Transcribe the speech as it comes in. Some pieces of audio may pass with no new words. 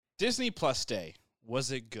Disney Plus Day.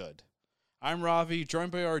 Was it good? I'm Ravi,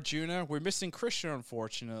 joined by Arjuna. We're missing Christian,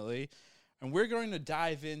 unfortunately. And we're going to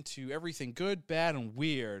dive into everything good, bad, and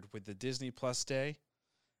weird with the Disney Plus Day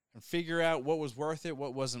and figure out what was worth it,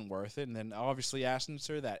 what wasn't worth it, and then obviously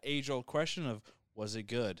answer that age-old question of, was it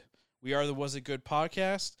good? We are the Was It Good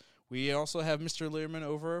podcast. We also have Mr. Learman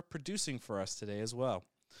over producing for us today as well.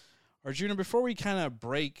 Arjuna, before we kind of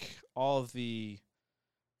break all of the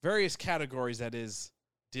various categories that is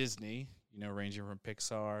Disney, ranging from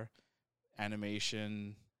Pixar,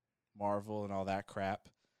 animation, Marvel, and all that crap,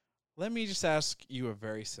 let me just ask you a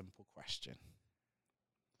very simple question.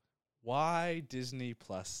 Why Disney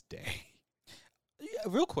Plus Day? Yeah,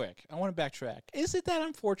 real quick, I want to backtrack. Is it that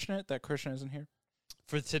unfortunate that Christian isn't here?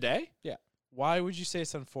 For today? Yeah. Why would you say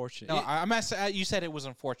it's unfortunate? No, I'm asking. You said it was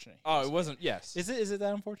unfortunate. Oh, it wasn't. Yes. Is it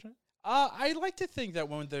that unfortunate? I like to think that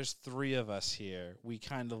when there's three of us here, we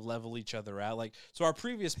kind of level each other out. So our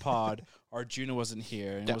previous pod, Arjuna wasn't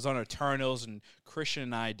here, and it was on Eternals, and Christian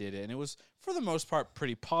and I did it, and it was, for the most part,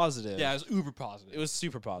 pretty positive. Yeah, it was uber positive. It was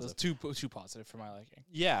super positive. It was too positive for my liking.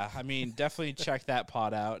 Yeah, I mean, definitely check that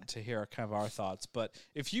pod out to hear kind of our thoughts. But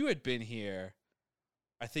if you had been here,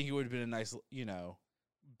 I think it would have been a nice,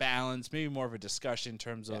 balance, maybe more of a discussion in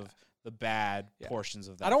terms of the bad portions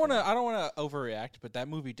of that. I don't want to overreact, but that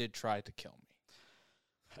movie did try to kill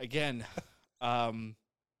me. Again,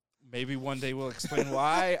 maybe one day we'll explain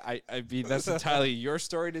why. I mean, that's entirely your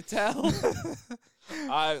story to tell.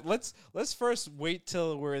 Let's first wait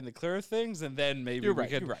till we're in the clear of things, and then maybe we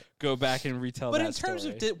can go back and retell. But that in terms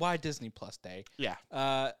story. of why Disney Plus Day,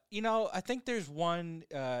 I think there's one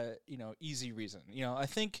easy reason. I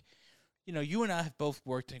think you and I have both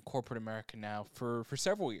worked in corporate America now for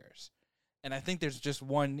several years, and I think there's just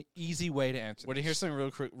one easy way to answer. Want to hear something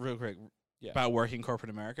real quick about working in corporate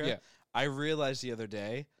America? Yeah. I realized the other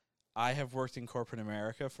day I have worked in corporate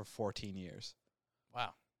America for 14 years.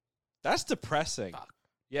 Wow. That's depressing. Fuck.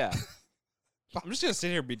 Yeah. I'm just gonna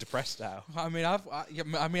sit here and be depressed now. I mean, I've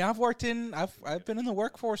been in the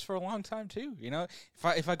workforce for a long time too.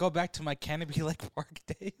 If I go back to my Canopy Lake work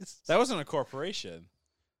days, That wasn't a corporation.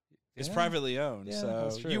 It's privately owned. Yeah, so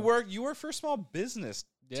that's true. you work for a small business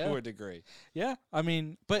to a degree. Yeah, I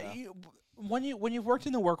mean, but when you've worked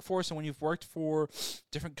in the workforce and when you've worked for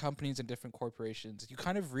different companies and different corporations, you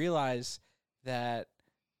kind of realize that,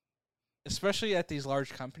 especially at these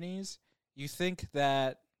large companies, you think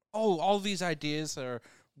that all these ideas are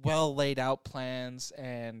well laid out plans,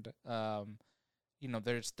 and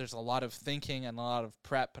there's a lot of thinking and a lot of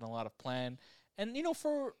prep and a lot of plan, and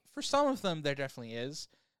for some of them there definitely is,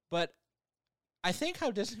 but I think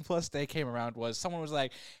how Disney Plus Day came around was someone was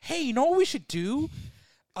like, hey, you know what we should do?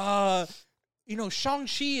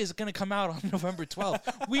 Shang-Chi is going to come out on November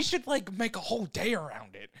 12th. We should make a whole day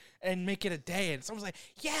around it and make it a day. And someone's like,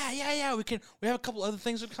 yeah, we have a couple other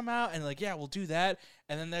things that come out, and we'll do that.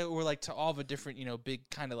 And then they were to all the different, big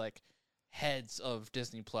kind of heads of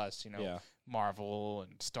Disney Plus, Marvel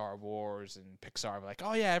and Star Wars and Pixar were like,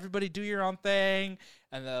 oh yeah, everybody do your own thing.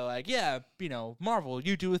 And they're like, yeah, Marvel,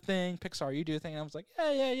 you do a thing, Pixar, you do a thing. And I was like,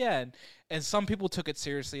 yeah. And some people took it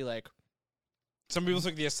seriously, Some people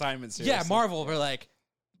took the assignment seriously. yeah, Marvel were like,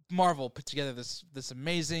 Marvel put together this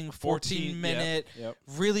amazing 14-minute,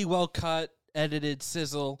 really well cut, edited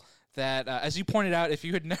sizzle that, as you pointed out, if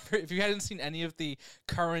you hadn't seen any of the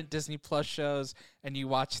current Disney Plus shows and you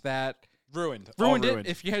watched that, ruined it.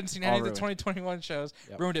 If you hadn't seen any of the 2021 shows,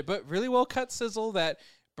 ruined it. But really well cut sizzle that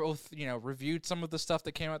both reviewed some of the stuff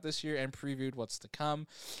that came out this year and previewed what's to come.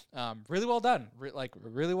 Really well done.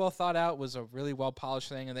 Really well thought out. Was a really well polished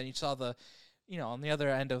thing. And then you saw the on the other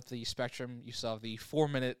end of the spectrum, you saw the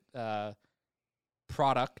 4-minute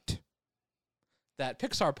product that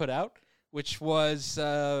Pixar put out, which was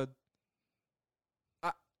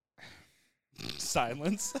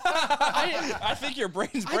silence. I think your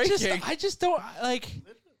brain's breaking. I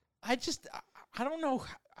don't know.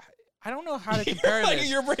 I don't know how to compare this.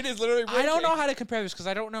 Your brain is literally breaking. I don't know how to compare this because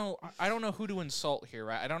I don't know who to insult here,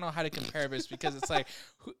 right? I don't know how to compare this because it's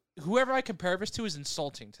whoever I compare this to is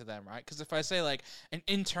insulting to them, right? Because if I say an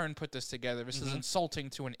intern put this together, this is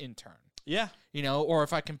insulting to an intern. Yeah. Or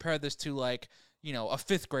if I compare this to a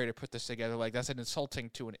fifth grader put this together, that's an insulting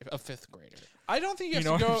to a fifth grader. I don't think you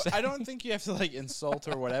have to go. I don't think you have to insult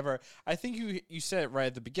or whatever. I think you said it right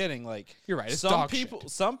at the beginning. You're right. It's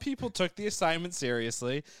some people took the assignment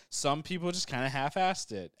seriously. Some people just kind of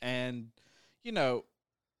half-assed it, and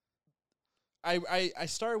I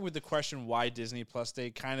started with the question why Disney Plus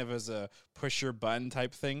Day, kind of as a push your button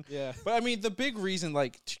type thing. Yeah. But I mean, the big reason,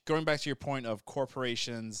 going back to your point of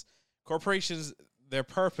corporations, their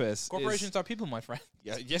purpose Corporations are people, my friend.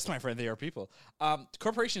 yes, my friend, they are people.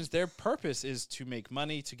 Corporations, their purpose is to make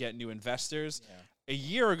money, to get new investors. Yeah. A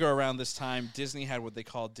year ago around this time, Disney had what they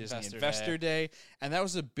called Disney Investor Day, and that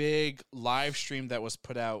was a big live stream that was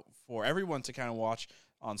put out for everyone to kind of watch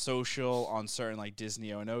on social, on certain like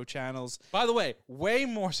Disney O&O channels. By the way, way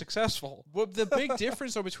more successful. Well, the big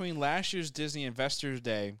difference though between last year's Disney Investor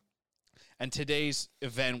Day and today's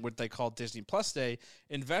event, what they call Disney Plus Day,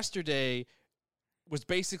 Investor Day was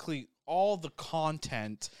basically all the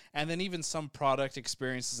content and then even some product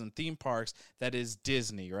experiences and theme parks that is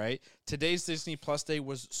Disney, right? Today's Disney Plus Day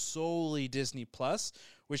was solely Disney Plus,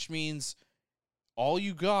 which means all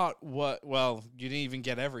you got you didn't even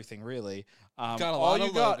get everything really. Got a lot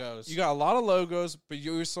of logos. You got a lot of logos, but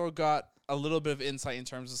you also got a little bit of insight in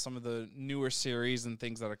terms of some of the newer series and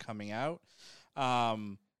things that are coming out.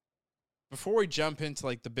 Before we jump into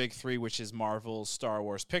like the big three, which is Marvel, Star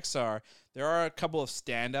Wars, Pixar, there are a couple of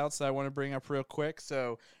standouts that I want to bring up real quick.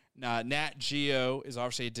 So Nat Geo is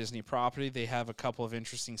obviously a Disney property. They have a couple of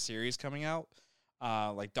interesting series coming out,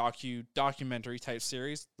 like documentary type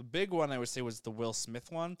series. The big one I would say was the Will Smith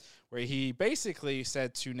one, where he basically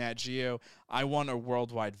said to Nat Geo, "I want a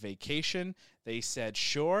worldwide vacation." They said,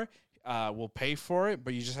 "Sure. We'll pay for it,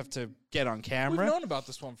 but you just have to get on camera." We've known about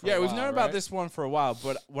this one for a Yeah, while, we've known about right? this one for a while,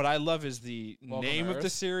 but what I love is the Welcome name to of the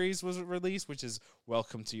Earth. series was released, which is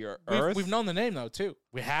Welcome to Your We've, Earth. we've known the name, though, too.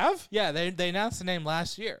 We have? Yeah, they announced the name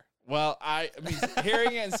last year. Well, I mean,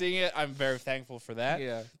 hearing it and seeing it, I'm very thankful for that.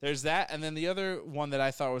 Yeah. There's that, and then the other one that I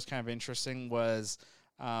thought was kind of interesting was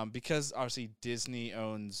because obviously Disney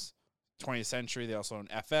owns 20th Century, they also own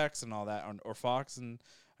FX and all that, or Fox and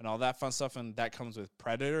all that fun stuff, and that comes with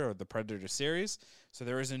Predator or the Predator series. So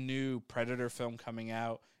there is a new Predator film coming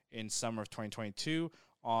out in summer of 2022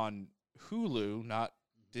 on Hulu, not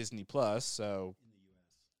Disney Plus. So in the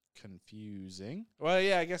US, confusing. Well,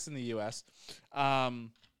 yeah, I guess in the US. But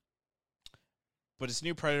it's a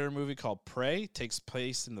new Predator movie called Prey. Takes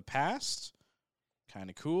place in the past. Kind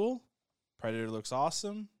of cool. Predator looks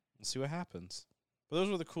awesome. We'll see what happens. But those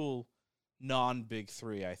were the cool non-big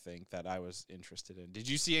three, I think, that I was interested in. Did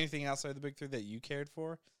you see anything outside the big three that you cared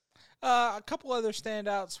for? A couple other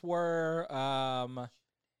standouts were our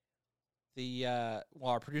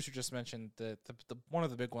producer just mentioned the one of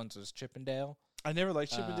the big ones was Chippendale. I never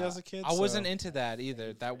liked Chippendale as a kid. I wasn't into that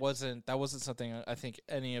either. That wasn't something I think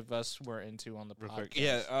any of us were into on the podcast.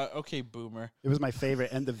 Yeah, okay, boomer. It was my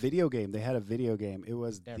favorite. And the video game, they had a video game. It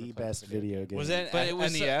was Never the played best the video video game. Was it, But it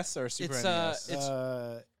was, NES or Super it's,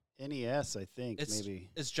 NES? NES, I think, It's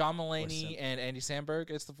maybe. It's John Mulaney Sim- and Andy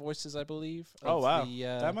Samberg. It's the voices, I believe. Oh, of wow. the,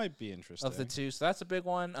 That might be interesting. of the two. So that's a big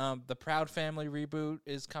one. The Proud Family reboot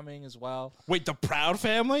is coming as well. Wait, the Proud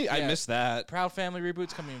Family? I Yeah. missed that. Proud Family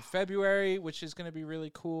reboot's coming in February, which is going to be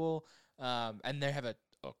really cool. And they have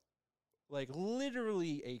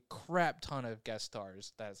literally a crap ton of guest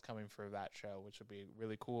stars that is coming for that show, which would be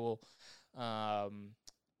really cool.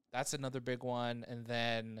 That's another big one. And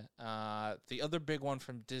then the other big one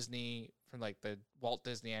from Disney, from like the Walt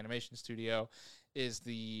Disney Animation Studio, is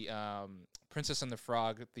the Princess and the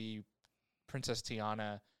Frog, the Princess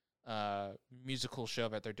Tiana musical show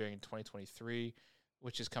that they're doing in 2023,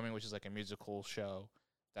 which is like a musical show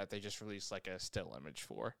that they just released like a still image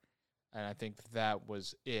for. And I think that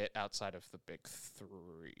was it outside of the big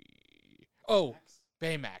three. Oh,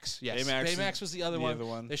 Baymax. Yes. Baymax was the other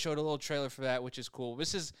one. They showed a little trailer for that, which is cool.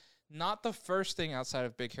 This is not the first thing outside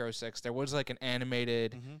of Big Hero 6. There was like an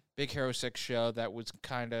animated Big Hero 6 show that was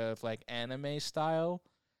kind of like anime style.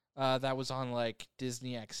 That was on like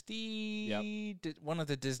Disney XD, one of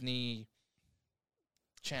the Disney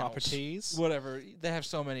channels. Properties? Whatever. They have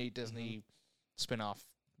so many Disney spin-off,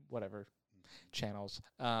 whatever, channels.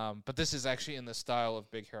 But this is actually in the style of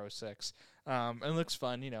Big Hero 6. And it looks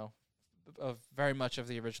fun, of very much of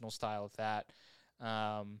the original style of that.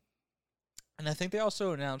 And I think they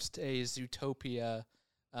also announced a Zootopia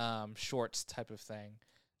shorts type of thing,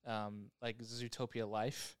 like Zootopia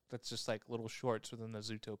Life. That's just like little shorts within the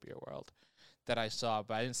Zootopia world that I saw,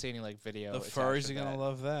 but I didn't see any like video. The furries are going to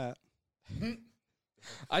love that.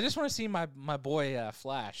 I just want to see my boy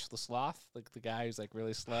Flash, the sloth, like the guy who's like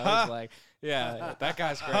really slow. Ha! He's like, yeah, that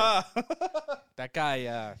guy's great. That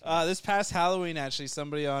guy. This past Halloween, actually,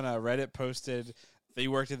 somebody on Reddit posted they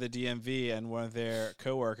worked at the DMV, and one of their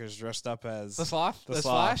coworkers dressed up as The sloth? The The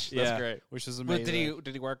sloth. Flash? Yeah, That's great. which is But amazing.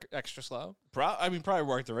 did he work extra slow? Probably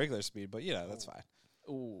worked the regular speed, but that's fine.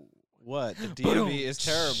 Ooh. What? The Boom. DMV is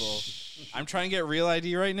terrible. I'm trying to get Real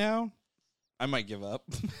ID right now. I might give up.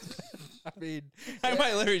 I mean, I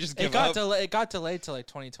might literally just give it got up. It got delayed till like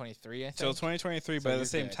 2023, I think. Till 2023, So but at you're the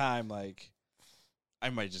same good. time, like, I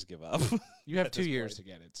might just give up. You have At 2 this years point.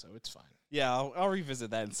 to get it, so it's fine. Yeah, I'll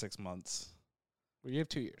revisit that in 6 months. Well, you have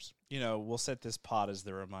 2 years. You know, we'll set this pod as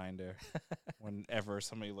the reminder whenever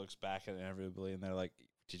somebody looks back at it inevitably and they're like,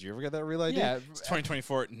 "Did you ever get that real idea?" Yeah, It's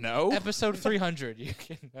 2024. No. episode 300. You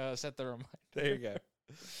can set the reminder. There you go.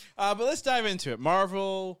 But let's dive into it.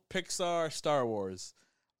 Marvel, Pixar, Star Wars.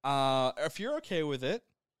 If you're okay with it,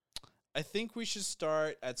 I think we should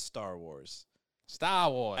start at Star Wars.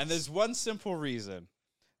 Star Wars. And there's one simple reason.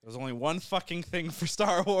 There's only one fucking thing for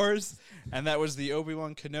Star Wars, and that was the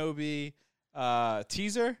Obi-Wan Kenobi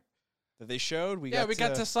teaser that they showed. We got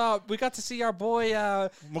to see our boy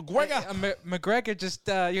McGregor. McGregor just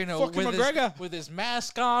Fucking McGregor. with his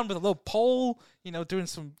mask on, with a little pole, doing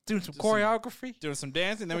some choreography, Doing some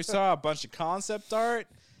dancing. Then we saw a bunch of concept art,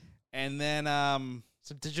 and then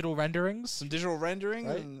some digital renderings. some digital rendering,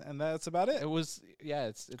 Right. and that's about it. It was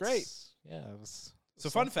it's great. Yeah, it was. So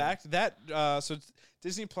fun fact that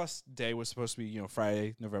Disney Plus Day was supposed to be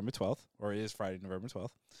Friday, November 12th, or it is Friday, November 12th.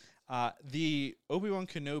 The Obi-Wan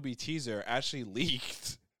Kenobi teaser actually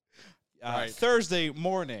leaked Thursday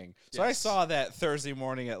morning. So I Yes. saw that Thursday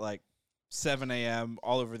morning at like 7 a.m.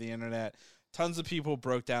 all over the internet. Tons of people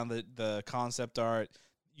broke down the concept art.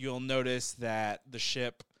 You'll notice that the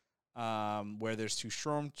ship where there's two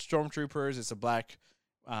stormtroopers, it's a black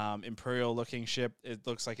Imperial looking ship. It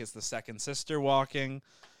looks like it's the second sister walking.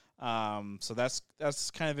 So that's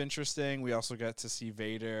kind of interesting. We also got to see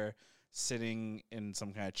Vader sitting in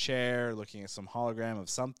some kind of chair looking at some hologram of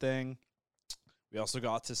something. We also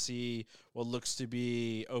got to see what looks to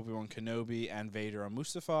be Obi-Wan Kenobi and Vader on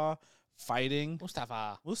Mustafar fighting.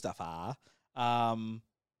 Mustafa.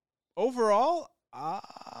 Overall,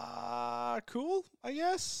 cool, I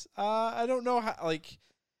guess. I don't know how,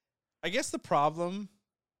 I guess the problem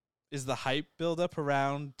is the hype buildup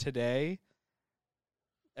around today.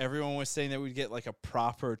 Everyone was saying that we'd get like a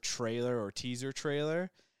proper trailer or teaser trailer.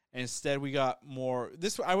 And instead we got more,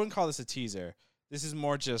 I wouldn't call this a teaser. This is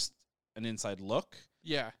more just an inside look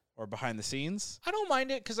Yeah. or behind the scenes. I don't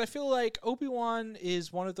mind it because I feel like Obi-Wan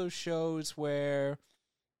is one of those shows where,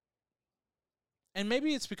 and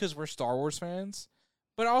maybe it's because we're Star Wars fans,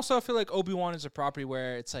 but also I feel like Obi-Wan is a property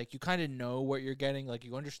where it's like you kind of know what you're getting. Like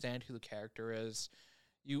you understand who the character is.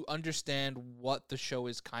 You understand what the show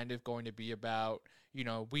is kind of going to be about. We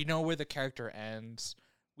know where the character ends.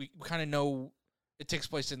 We kind of know it takes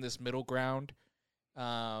place in this middle ground.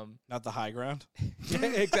 Not the high ground.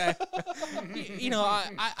 Exactly.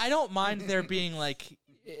 I don't mind there being like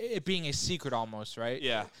it being a secret almost, right?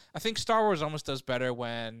 Yeah. I think Star Wars almost does better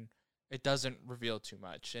when it doesn't reveal too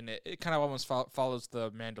much, and it kind of almost follows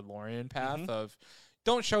the Mandalorian path of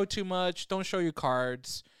don't show too much, don't show your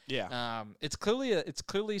cards. Yeah. It's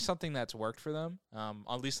clearly something that's worked for them,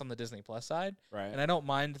 at least on the Disney Plus side, Right. and I don't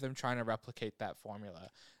mind them trying to replicate that formula.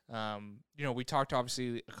 We talked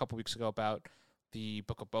obviously a couple weeks ago about the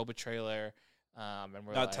Book of Boba trailer, and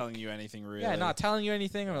we're Not telling you anything really. yeah, not telling you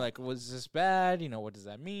anything. We're like, was this bad? What does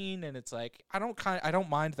that mean? And it's like, I don't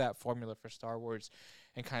mind that formula for Star Wars,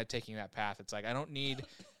 and kind of taking that path. It's like I don't need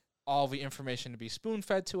all the information to be spoon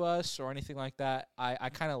fed to us or anything like that. I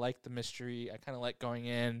kind of like the mystery. I kind of like going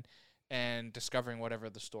in and discovering whatever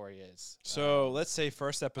the story is. So let's say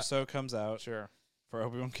first episode comes out Sure. for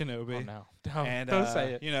Obi-Wan Kenobi. Oh no! Don't, And don't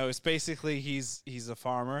say it. it's basically he's a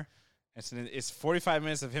farmer. It's 45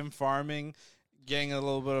 minutes of him farming, getting a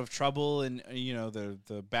little bit of trouble in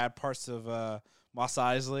the bad parts of Mos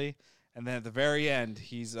Eisley, and then at the very end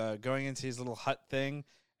he's going into his little hut thing,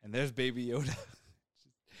 and there's Baby Yoda,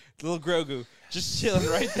 little Grogu, just chilling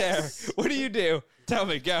right there. What do you do? Tell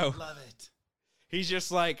me, go. Love it. He's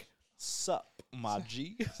just like, sup, my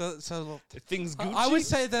G. So Things Gucci. I would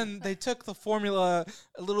say then they took the formula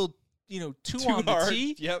a little, too Too on the hard.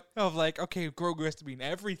 T. Yep. Of like, okay, Grogu has to be in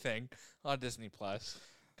everything on Disney Plus.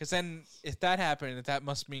 Because then, if that happened, that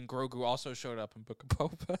must mean Grogu also showed up in Book of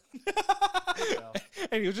Boba,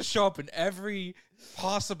 and he'll just show up in every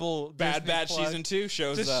possible Bad Disney Batch Plus. season 2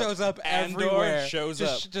 shows Just up. shows up Andor everywhere. shows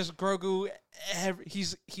up. Just Grogu.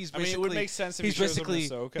 He's basically. I mean, it would make sense if he's he shows up in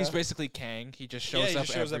basically Ahsoka. he's basically Kang. He just shows, he up,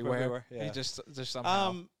 just shows up everywhere. everywhere, yeah. He just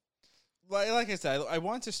somehow. Like I said, I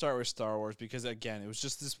wanted to start with Star Wars because, again, it was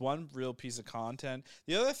just this one real piece of content.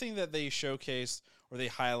 The other thing that they showcased or they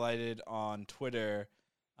highlighted on Twitter,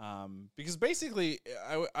 because basically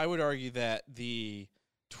I would argue that the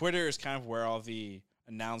Twitter is kind of where all the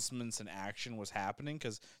announcements and action was happening,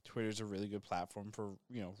 because Twitter is a really good platform for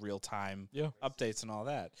real time updates and all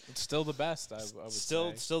that. It's still the best. I would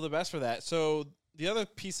say. Still the best for that. So the other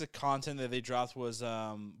piece of content that they dropped was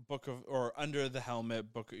Under the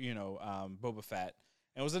Helmet book, Boba Fett.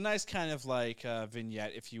 And it was a nice kind of like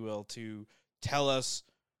vignette, if you will, to tell us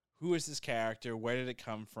who is this character, where did it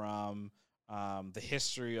come from, the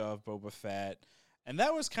history of Boba Fett. And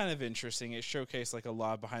that was kind of interesting. It showcased like a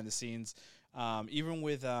lot behind the scenes. Even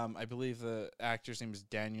with, I believe the actor's name is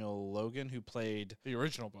Daniel Logan, who played The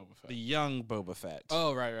original Boba Fett. the young Boba Fett.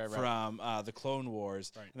 Oh, right. From the Clone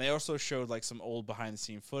Wars. Right. And they also showed like some old behind the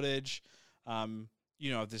scene footage.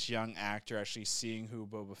 This young actor actually seeing who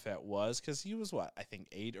Boba Fett was, because he was I think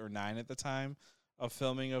 8 or 9 at the time of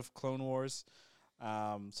filming of Clone Wars.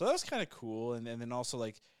 So that was kind of cool. And then also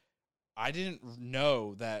like, I didn't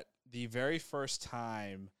know that the very first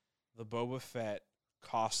time the Boba Fett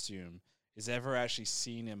costume is ever actually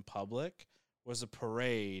seen in public was a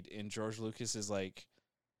parade in George Lucas's like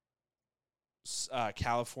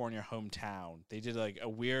California hometown. They did like a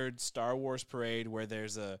weird Star Wars parade where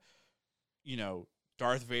there's a,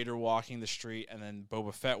 Darth Vader walking the street and then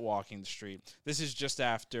Boba Fett walking the street. This is just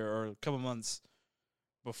after, or a couple months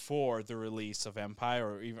before the release of Empire,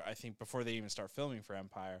 or even I think before they even start filming for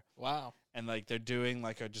Empire. Wow. And like they're doing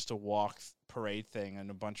like just a walk parade thing, and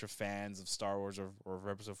a bunch of fans of Star Wars or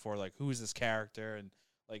Episode 4 like, who is this character? And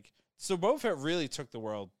like, so Boba Fett really took the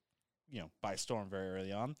world, by storm very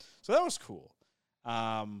early on. So that was cool.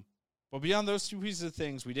 But beyond those two pieces of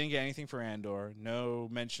things, we didn't get anything for Andor. No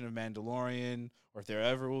mention of Mandalorian, or if there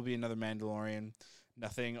ever will be another Mandalorian.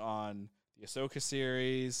 Nothing on the Ahsoka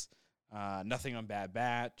series. Nothing on Bad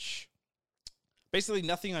Batch. Basically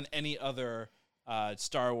nothing on any other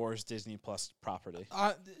Star Wars Disney Plus property.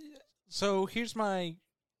 So here's my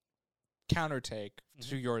counter take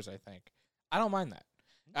to yours, I think. I don't mind that.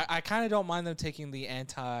 I kind of don't mind them taking the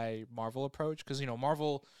anti-Marvel approach, because,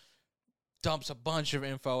 Marvel dumps a bunch of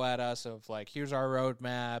info at us of like, here's our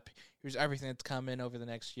roadmap, here's everything that's coming over the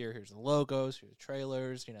next year, here's the logos, here's the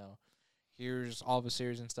trailers, here's all the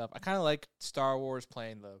series and stuff. I kind of like Star Wars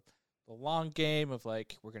playing the long game of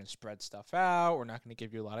like, we're going to spread stuff out, we're not going to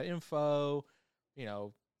give you a lot of info,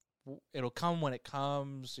 it'll come when it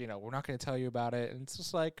comes, we're not going to tell you about it. And it's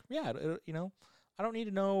just like, yeah, I don't need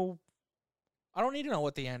to know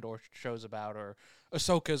what the Andor show's about, or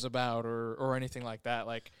Ahsoka's about, or anything like that.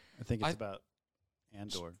 Like, I think it's about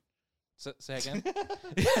Andor. Say again.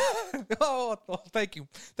 Oh, well, thank you,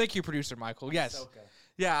 producer Michael. Yes, Ahsoka.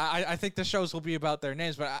 Yeah, I think the shows will be about their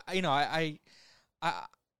names, but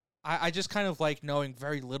I just kind of like knowing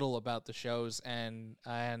very little about the shows, and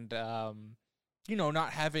not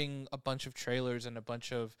having a bunch of trailers and a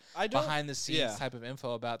bunch of behind the scenes type of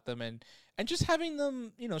info about them, and just having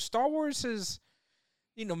them, Star Wars is,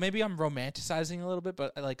 maybe I'm romanticizing a little bit,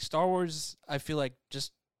 but like Star Wars, I feel like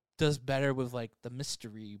just does better with like the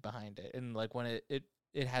mystery behind it, and like when it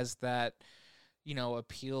has that,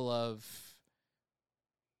 appeal of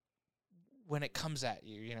when it comes at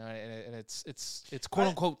you, and it's quote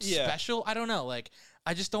unquote special. I don't know, like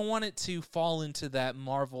I just don't want it to fall into that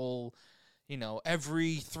Marvel,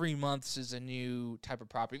 every 3 months is a new type of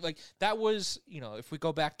property. Like that was, if we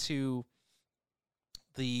go back to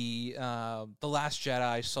the Last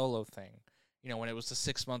Jedi Solo thing, when it was the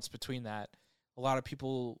 6 months between that, a lot of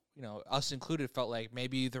people, us included, felt like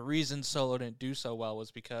maybe the reason Solo didn't do so well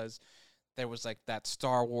was because there was like that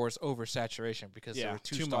Star Wars oversaturation, because there were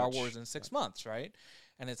two Star Wars in 6 months, right?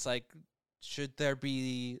 And it's like, should there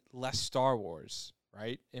be less Star Wars,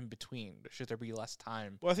 right, in between? Should there be less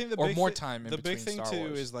time? Well, I think more time in the between big thing Star too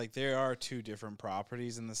Wars. is like there are two different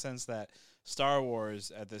properties, in the sense that Star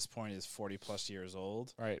Wars at this point is 40 plus years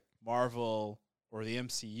old. Right. Marvel, or the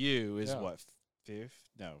MCU, is what,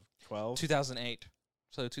 12? 2008.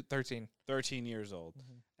 So 13. 13 years old.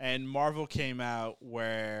 Mm-hmm. And Marvel came out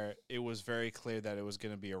where it was very clear that it was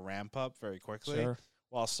going to be a ramp up very quickly. Sure.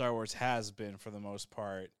 While Star Wars has been, for the most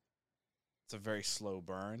part, it's a very slow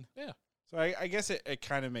burn. Yeah. So I guess it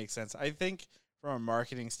kind of makes sense. I think from a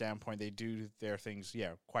marketing standpoint, they do their things,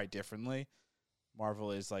 quite differently.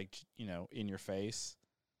 Marvel is like, in your face.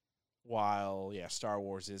 While, Star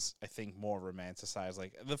Wars is, I think, more romanticized.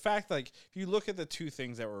 Like, the fact, like, if you look at the two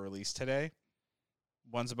things that were released today,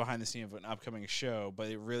 one's a behind the scene of an upcoming show, but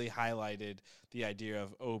it really highlighted the idea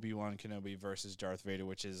of Obi-Wan Kenobi versus Darth Vader,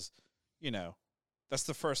 which is, that's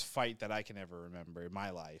the first fight that I can ever remember in my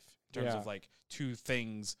life, in terms of, like, two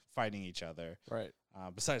things fighting each other. Right.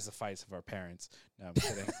 Besides the fights of our parents. No, I'm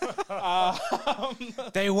kidding.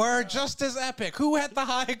 They were just as epic. Who had the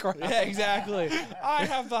high ground? Yeah, exactly. I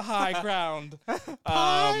have the high ground. No.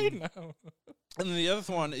 And then the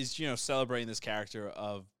other one is, celebrating this character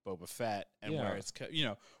of Boba Fett, and where it's,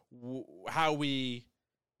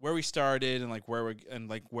 where we started, and like where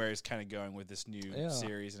it's kind of going with this new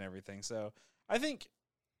series and everything. So I think,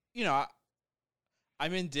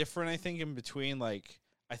 I'm indifferent. I think in between, like,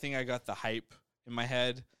 I think I got the hype in my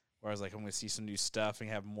head where I was like, I'm going to see some new stuff and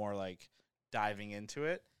have more like diving into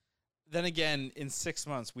it. Then again, in 6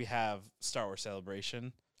 months, we have Star Wars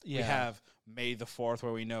Celebration. Yeah. We have May the 4th,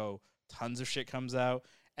 where we know tons of shit comes out.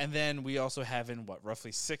 And then we also have in,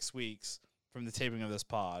 roughly 6 weeks from the taping of this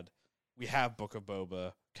pod, we have Book of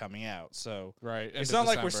Boba coming out. So right. it's end not of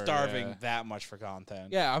like we're December, starving that much for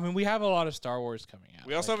content. Yeah, I mean, we have a lot of Star Wars coming out.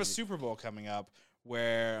 We also Like, have a Super Bowl coming up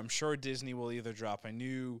where I'm sure Disney will either drop a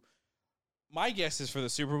new. My guess is for the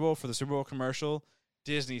Super Bowl commercial,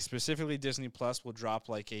 Disney, specifically Disney Plus, will drop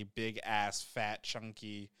like a big ass, fat,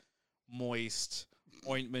 chunky, moist,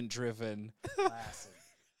 ointment driven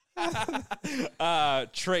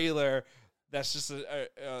trailer. That's just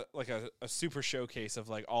a super showcase of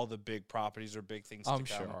like all the big properties or big things. I'm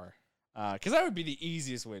to come. sure. Because that would be the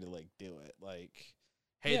easiest way to like do it. Like,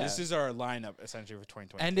 hey, Yeah. this is our lineup essentially for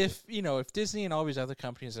 2020. And if Disney and all these other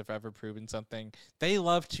companies have ever proven something, they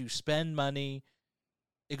love to spend money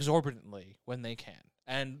exorbitantly when they can.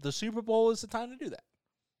 And the Super Bowl is the time to do that.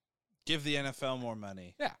 give the NFL more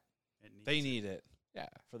money. Yeah. They need it. Yeah.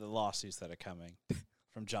 For the lawsuits that are coming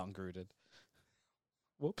from John Gruden.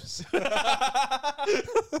 Whoops.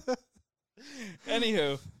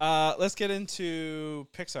 Anywho, let's get into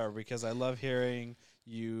Pixar because I love hearing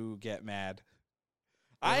you get mad.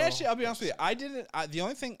 I'll be honest with you. The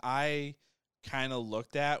only thing I kind of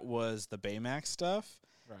looked at was the Baymax stuff.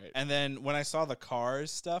 Right. And then when I saw the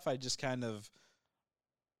Cars stuff, I just I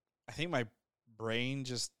think my brain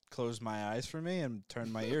just closed my eyes for me and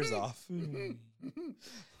turned my ears off.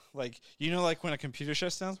 Like when a computer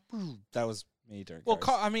shuts down? That was me during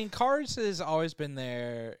Cars. Cars has always been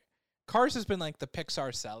there. Cars has been like the Pixar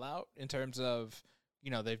sellout in terms of,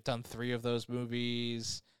 they've done 3 of those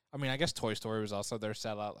movies. I mean, I guess Toy Story was also their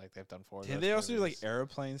sellout. Like they've done 4 of those Did they also do like movies.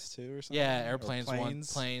 Airplanes too or something? Yeah, Or Airplanes,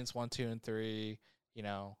 Planes? planes 1, 2, and 3.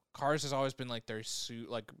 Cars has always been like their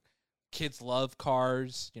like kids love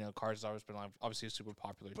Cars. Cars has always been like, obviously a super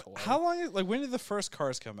popular toy. How long? When did the first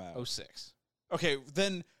Cars come out? 06. Okay,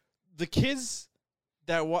 then the kids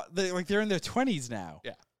that they're in their 20s now.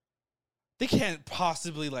 Yeah. They can't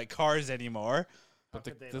possibly like Cars anymore. But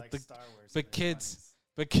But they the- like the- Star Wars. but in their kids- 20s.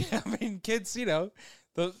 But kids,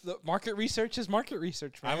 the market research is market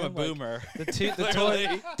research, man. I'm a Like, boomer. the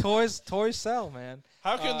Clearly. toys sell, man.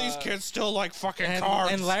 How can these Uh, kids still like fucking And,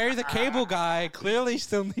 Cars? and Larry the Cable Guy clearly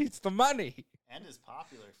still needs the money. And is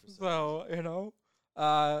popular for some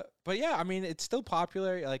So, but yeah, I mean, it's still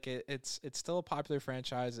popular. Like it's still a popular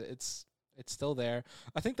franchise. It's still there.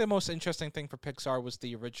 I think the most interesting thing for Pixar was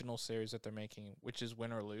the original series that they're making, which is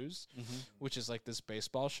Win or Lose, which is like this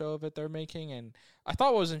baseball show that they're making. And I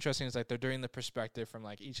thought what was interesting is like they're doing the perspective from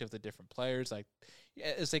like each of the different players, like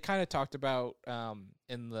as they kind of talked about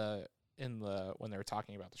in the when they were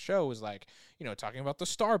talking about the show was like, talking about the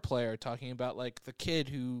star player, talking about like the kid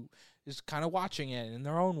who is kind of watching it in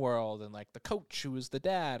their own world, and like the coach who is the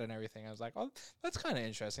dad and everything. I was like, oh, that's kind of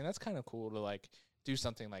interesting. That's kind of cool to like do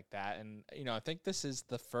something like that. And I think this is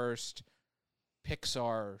the first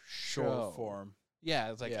Pixar show Short form.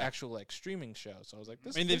 Yeah, it's like Yeah. actual like streaming show. So I was like,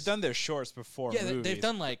 I mean, they've done their shorts before. yeah, movies. they've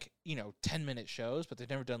done like 10-minute shows, but they've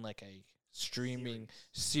never done like a streaming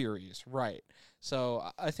series, right?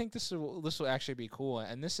 So I think this will actually be cool,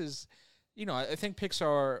 and this is, I think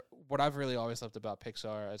Pixar. What I've really always loved about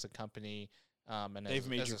Pixar as a company, and They've as,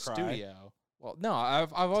 made as you a cry. studio. Well, no,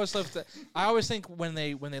 I've always loved that. I always think when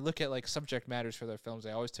they look at like subject matters for their films,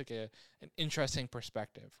 they always took an interesting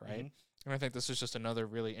perspective, right? Mhm. And I think this is just another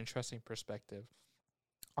really interesting perspective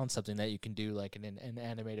on something that you can do like in an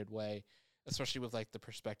animated way, especially with like the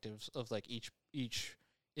perspectives of like each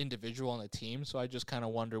individual on the team. So I just kind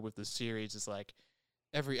of wonder with the series is like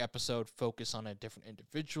every episode focus on a different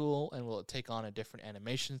individual, and will it take on a different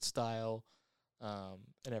animation style, and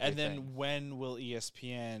everything. And then when will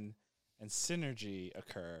ESPN and Synergy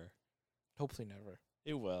occur? Hopefully never.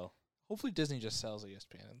 It will. Hopefully Disney just sells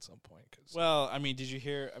ESPN at some point. Cause Well, I mean, did you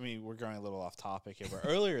hear? I mean, we're going a little off topic here, but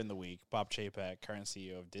earlier in the week, Bob Chapek, current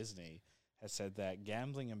CEO of Disney, has said that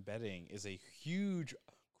gambling and betting is a huge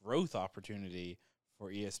growth opportunity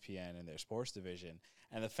for ESPN and their sports division.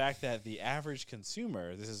 And the fact that the average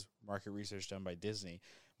consumer, this is market research done by Disney,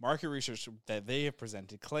 market research that they have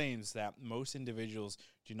presented claims that most individuals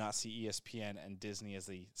do not see ESPN and Disney as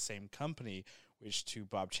the same company, which to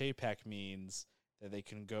Bob Chapek means that they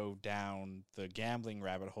can go down the gambling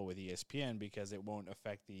rabbit hole with ESPN because it won't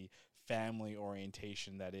affect the family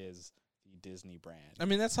orientation that is the Disney brand. I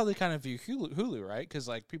mean, that's how they kind of view Hulu, right? Because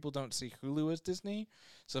like people don't see Hulu as Disney,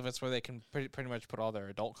 so that's where they can pretty much put all their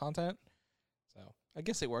adult content. So I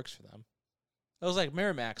guess it works for them. It was like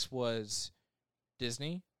Miramax was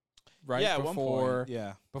Disney, right? Yeah, at before one point.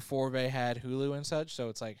 Yeah. before they had Hulu and such. So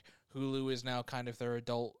it's like Hulu is now kind of their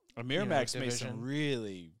adult. Miramax made some division.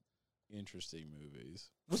 really interesting movies.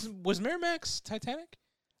 Was Miramax Titanic?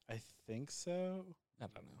 I think so. I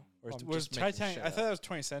don't know. Or I'm was just making Titanic? shit I thought up. that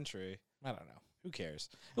was 20th century. I don't know. Who cares?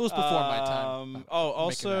 It was before my time. Oh, I'm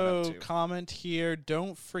making that up, also too. comment here.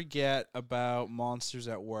 Don't forget about Monsters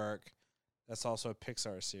at Work. That's also a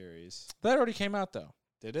Pixar series. That already came out though.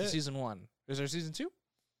 Did it? Season 1. Is there season 2?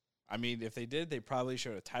 I mean, if they did, they probably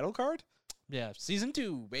showed a title card. Yeah, season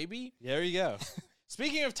 2, baby. There you go.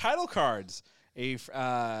 Speaking of title cards,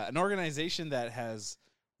 an organization that has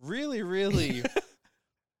really, really,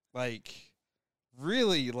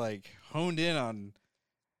 really honed in on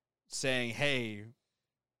saying, "Hey,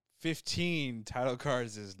 15 title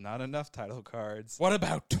cards is not enough title cards. What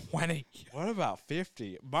about 20? What about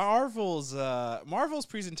 50?" Marvel's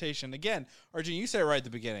presentation again. Arjun, you said it right at the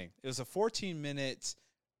beginning. It was a 14-minute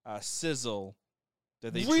sizzle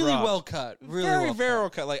that they Really dropped. well cut. Really very well very cut. well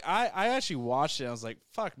cut. Like I actually watched it. And I was like,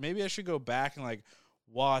 fuck, maybe I should go back and like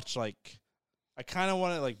watch like. I kind of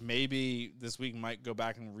want to like maybe this week might go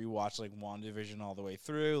back and rewatch like WandaVision all the way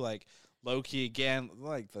through, like Loki again,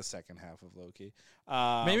 like the second half of Loki.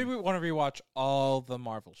 Maybe we want to rewatch all the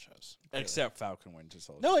Marvel shows. except Falcon Winter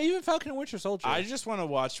Soldier. No, even Falcon and Winter Soldier. I just want to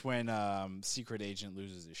watch when Secret Agent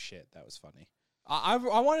loses his shit. That was funny. I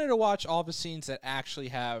wanted to watch all the scenes that actually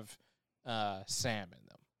have Sam in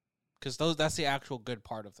them, because that's the actual good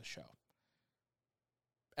part of the show.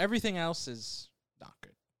 Everything else is not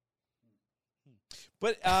good.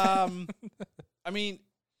 But I mean,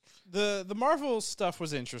 the Marvel stuff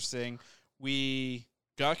was interesting. We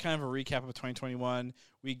got kind of a recap of 2021.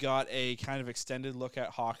 We got a kind of extended look at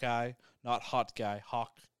Hawkeye, not Hot Guy,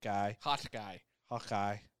 Hawkeye. Hot guy.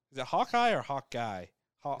 Hawkeye. Is it Hawkeye or Hawkeye?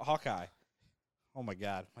 Hawkeye. Oh my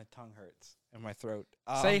god, my tongue hurts in my throat.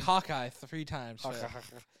 Say Hawkeye 3 times.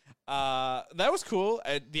 That was cool.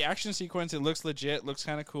 The action sequence, it looks legit. Looks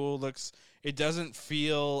kind of cool. It doesn't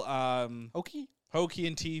feel Okay. hokey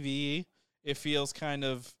and TV. It feels kind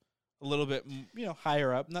of a little bit,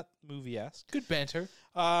 higher up, not movie-esque. Good banter.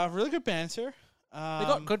 Really good banter. They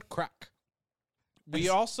got good crack. We As-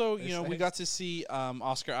 also, as we they- got to see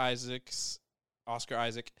Oscar Isaac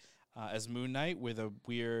as Moon Knight with a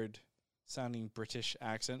weird sounding British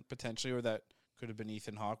accent, potentially, or that could have been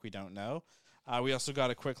Ethan Hawke. We don't know. We also got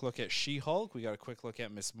a quick look at She-Hulk. We got a quick look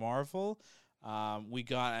at Miss Marvel. We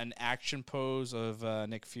got an action pose of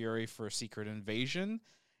Nick Fury for Secret Invasion.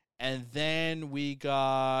 And then we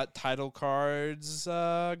got title cards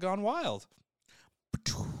gone wild.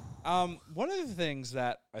 One of the things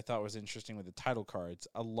that I thought was interesting with the title cards,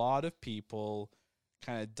 a lot of people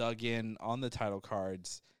kind of dug in on the title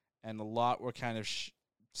cards, and a lot were kind of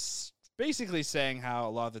basically saying how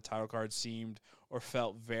a lot of the title cards seemed or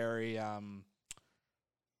felt very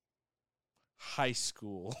high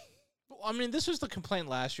school. I mean, this was the complaint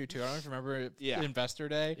last year, too. I don't know if you remember Yeah. Investor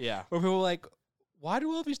Day, Yeah. where people were like, why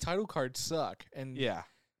do all these title cards suck? And, Yeah.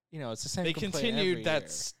 It's the same They complaint continued every that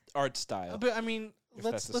year. art style. But, I mean, If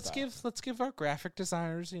let's that's the let's give our graphic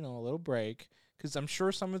designers, a little break, because I'm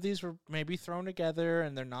sure some of these were maybe thrown together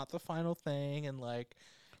and they're not the final thing, and like,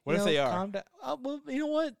 What if they are? calm down. Well, you know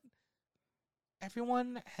what?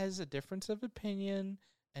 Everyone has a difference of opinion,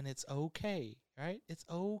 and it's okay, right? It's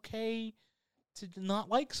okay to not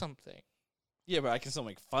like something. Yeah, but I can still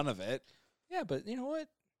make fun of it. Yeah, but you know what?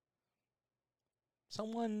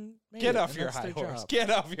 Someone made Get it, off and your that's high their horse. job. Get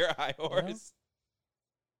off your high horse.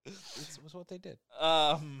 It was what they did.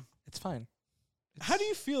 It's fine. How do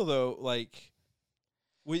you feel though? Like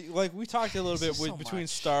we talked a little It's bit just so between much.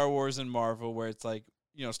 Star Wars and Marvel, where it's like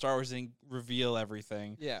Star Wars didn't reveal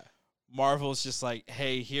everything. Yeah. Marvel's just like,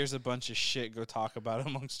 hey, here's a bunch of shit. Go talk about it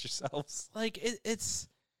amongst yourselves. Like it's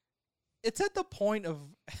at the point of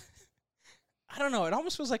I don't know, it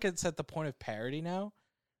almost feels like it's at the point of parody now,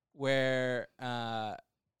 where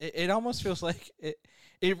it almost feels like it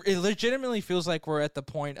legitimately feels like we're at the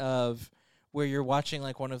point of where you're watching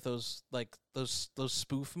like one of those like those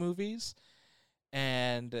spoof movies,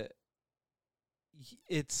 and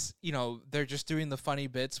it's they're just doing the funny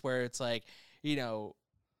bits where it's like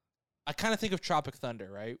I kind of think of Tropic Thunder,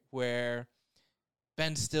 right, where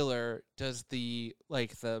Ben Stiller does the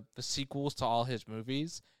sequels to all his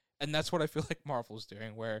movies, and that's what I feel like Marvel's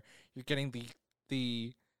doing, where you're getting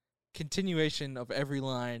the continuation of every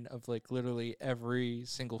line of like literally every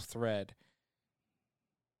single thread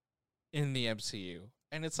in the MCU.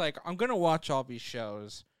 And it's like, I'm gonna watch all these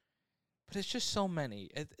shows, but it's just so many.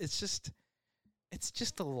 It's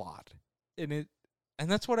just a lot. And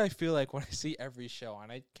that's what I feel like when I see every show,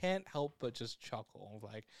 and I can't help but just chuckle. I'm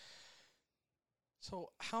like,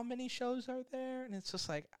 so how many shows are there? And it's just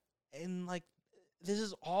like, and like, this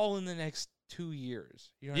is all in the next 2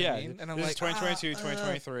 years. You know what I mean? And I'm this like, is 2022,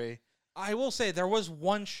 2023. I will say there was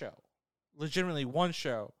one show, legitimately one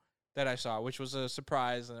show that I saw, which was a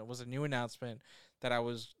surprise, and it was a new announcement that I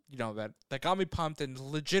was, that got me pumped and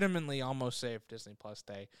legitimately almost saved Disney Plus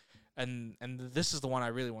Day. And this is the one I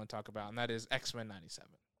really want to talk about, and that is X-Men 97.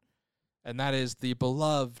 And that is the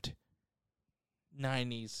beloved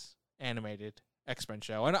 90s animated X-Men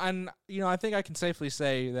show. And I think I can safely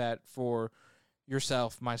say that for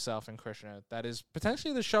yourself, myself, and Krishna, that is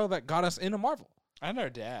potentially the show that got us into Marvel. And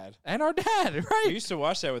our dad. Right? We used to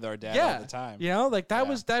watch that with our dad all the time.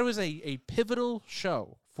 That was a pivotal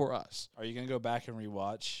show for us. Are you going to go back and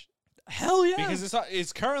rewatch? Hell yeah. Because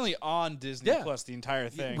it's currently on Disney Plus, the entire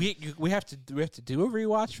thing. We have to do a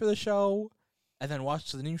rewatch for the show and then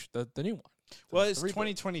watch the new one. Well, it's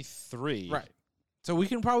 2023. Right. So we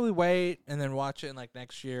can probably wait and then watch it in like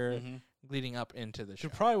next year leading up into the show.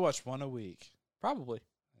 Should probably watch one a week. Probably.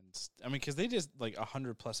 Because they did like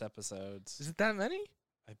 100+ episodes. Is it that many?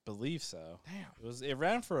 I believe so. Damn. It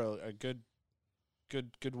ran for a good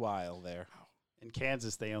while there. In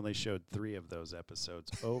Kansas, they only showed 3 of those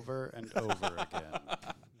episodes over and over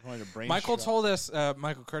again. Michael told us,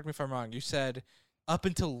 Michael, correct me if I'm wrong, you said up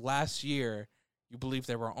until last year, you believe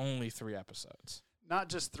there were only 3 episodes. Not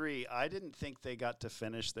just 3. I didn't think they got to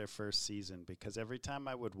finish their first season because every time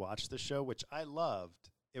I would watch the show, which I loved,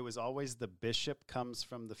 it was always the Bishop comes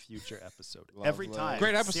from the future episode. Every time.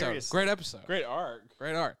 Great episode. Seriously. Great episode. Great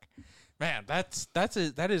arc. Man, that's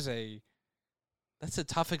a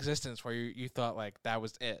tough existence where you thought like that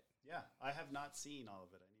was it. Yeah, I have not seen all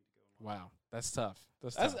of it. I need to go and watch. Wow, that's tough.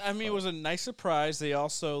 It was a nice surprise. They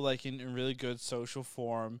also, like, in really good social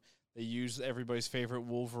form, they used everybody's favorite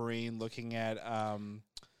Wolverine looking at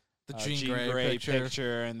the Jean Grey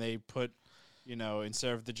picture, and they put,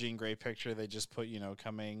 instead of the Jean Grey picture, they just put,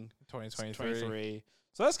 coming 2023.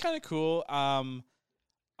 So that's kind of cool. I'm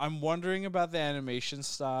wondering about the animation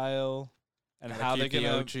style and how they're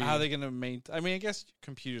gonna maintain. I mean, I guess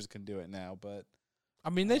computers can do it now, but I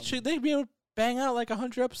mean, they'd be able to bang out like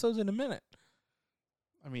 100 episodes in a minute.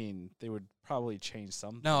 I mean, they would probably change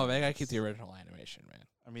something. No, they gotta keep the original animation, man.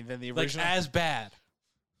 I mean, then the original as bad.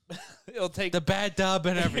 It'll take the bad dub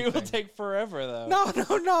and everything. It will take forever, though.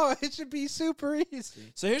 No. It should be super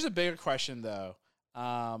easy. So here's a bigger question, though.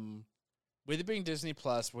 With it being Disney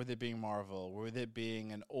Plus, with it being Marvel, with it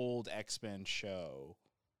being an old X-Men show,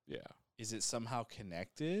 is it somehow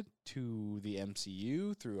connected to the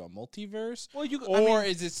MCU through a multiverse? Well,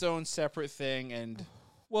 is it its own separate thing? And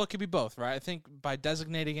well, it could be both, right? I think by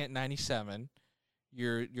designating it 97,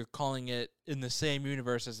 you're calling it in the same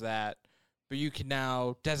universe as that, but you can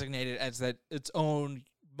now designate it as its own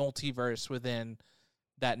multiverse within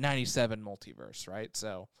that 97 multiverse, right?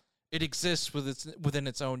 So it exists within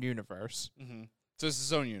its own universe. Mm-hmm. So it's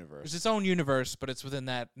its own universe. It's its own universe, but it's within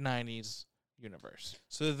that 90s universe.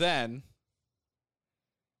 So then,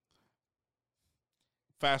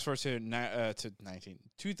 fast forward to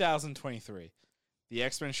 2023. The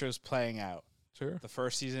X-Men show's playing out. Sure. The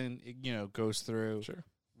first season, goes through. Sure.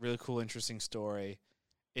 Really cool, interesting story.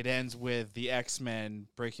 It ends with the X-Men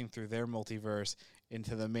breaking through their multiverse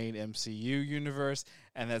into the main MCU universe,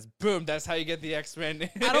 and that's how you get the X-Men.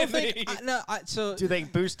 I don't think so. Do they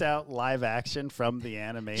boost out live action from the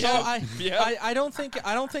animation? So I don't think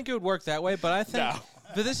it would work that way, but I think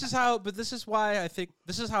this is how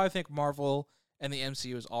I think Marvel and the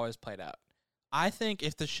MCU has always played out. I think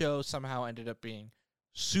if the show somehow ended up being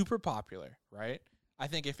super popular, right? I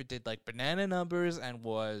think if it did like banana numbers and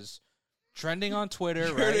was trending on Twitter,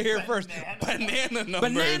 You right? heard it here first. Banana numbers.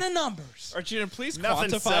 Banana numbers. Arjuna, please Nothing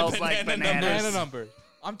quantify sells like banana bananas. numbers.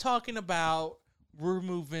 I'm talking about we're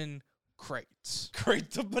moving crates.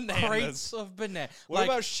 Crates of bananas. Crates of bananas. What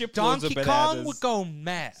about shiploads of Donkey Kong bananas? would go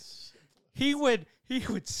mad. He would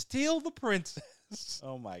steal the princess.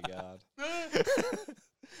 Oh my god.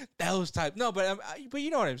 Those type. No, but you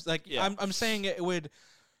know what I'm like. Yeah. I'm saying it would.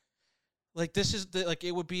 Like this is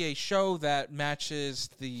it would be a show that matches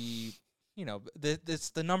the. It's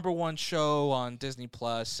the #1 show on Disney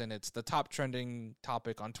Plus, and it's the top trending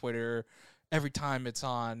topic on Twitter every time it's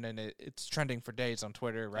on, and it's trending for days on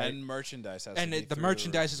Twitter, right? And merchandise has and to be the through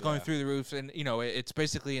merchandise the is going roof. through the roof, and it's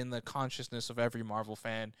basically in the consciousness of every Marvel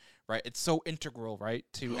fan, right? It's so integral, right,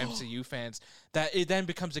 to MCU fans that it then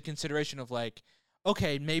becomes a consideration of like,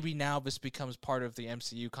 okay, maybe now this becomes part of the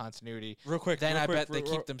MCU continuity. Real quick. Then real I quick, bet they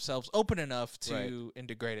keep themselves open enough to Right.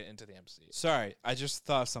 integrate it into the MCU. Sorry, I just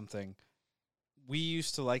thought of something. We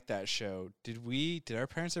used to like that show. Did our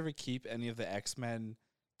parents ever keep any of the X-Men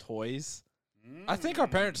toys? I think our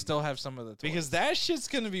parents still have some of the toys. Because that shit's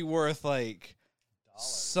gonna be worth like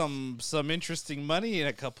some interesting money in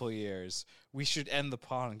a couple of years. We should end the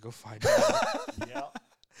pod and go find out. Yep.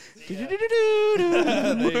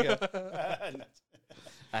 There you go.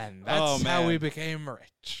 And that's how man. we became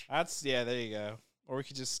rich. There you go. Or we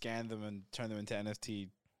could just scan them and turn them into NFT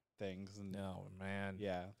things. And No, man.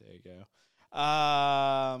 yeah, there you go.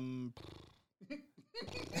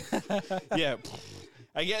 Yeah.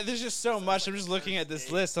 There's just so much. I'm just looking at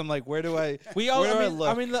this list. I'm like, where do I? We all. Where do I I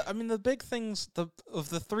look? mean, the big things. The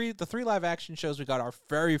three live action shows we got our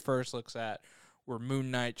very first looks at were Moon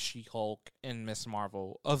Knight, She-Hulk, and Miss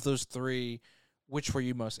Marvel. Of those three, which were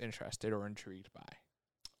you most interested or intrigued by?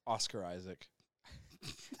 Oscar Isaac.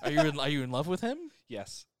 Are you in love with him?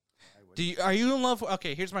 Yes. Are you in love?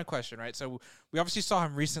 Okay, here's my question. Right, so we obviously saw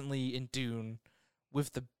him recently in Dune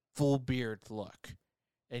with the full beard look,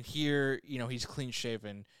 and here he's clean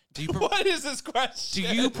shaven. Do you What is this question?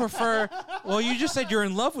 do you prefer? Well, you just said you're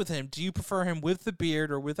in love with him. Do you prefer him with the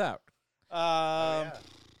beard or without? Yeah.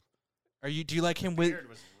 Do you like him with? Beard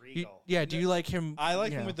was regal. Do you like him? I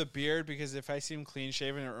like him with the beard because if I see him clean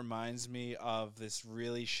shaven, it reminds me of this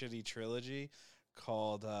really shitty trilogy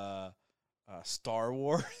called Star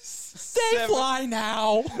Wars. They fly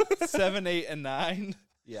now. 7, 8, and 9.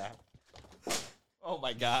 Yeah. Oh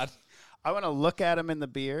my God. I want to look at him in the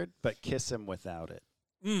beard, but kiss him without it.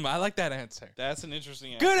 I like that answer. That's an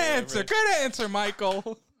interesting answer. Good answer. Good answer,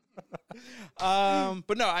 Michael.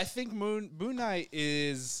 But no, I think Moon Knight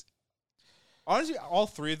is honestly all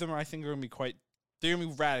three of them. I think are gonna be they're gonna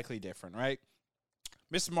be radically different, right?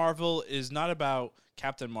 Miss Marvel is not about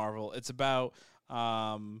Captain Marvel. It's about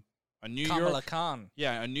a New Kamala York, Khan.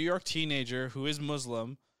 a New York teenager who is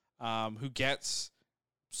Muslim, who gets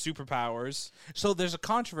superpowers. So there's a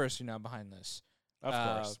controversy now behind this. Of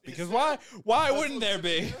course, because why wouldn't there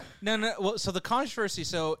be? No. Well, so the controversy.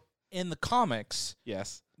 So in the comics,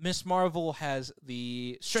 Yes, Miss Marvel has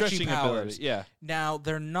the stretchy powers. ability. Yeah, Now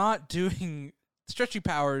they're not doing stretchy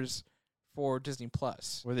powers for Disney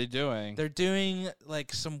Plus. what are they doing? They're doing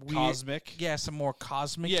like some weird, Cosmic. some more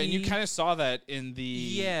cosmic. Yeah, and you kind of saw that in the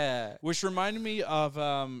yeah. which reminded me of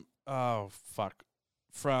from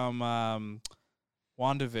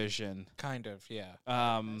WandaVision. Kind of, yeah.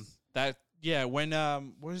 When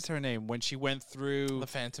what is her name? When she went through The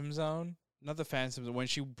Phantom Zone. not the Phantoms, when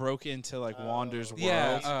she broke into like Wanda's world.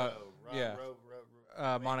 Yeah,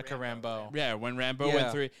 Monica Rambeau. Rambeau. Yeah, when Rambo Yeah.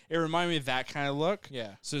 went through, it reminded me of that kind of look.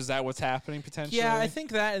 Yeah. So is that what's happening potentially? Yeah, I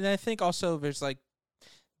think that, and I think also there's like,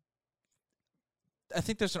 I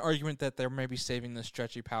think there's an argument that they're maybe saving the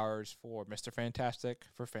stretchy powers for Mr. Fantastic,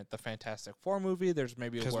 for the Fantastic Four movie. There's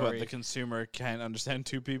maybe a because worry. the consumer can't understand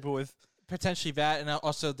two people with. Potentially that, and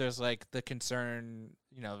also there's like the concern,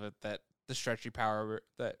 that the stretchy power,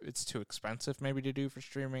 that it's too expensive maybe to do for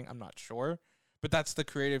streaming. I'm not sure, but that's the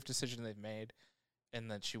creative decision they've made, and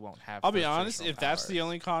that she won't have. I'll be the honest, traditional if that's power. the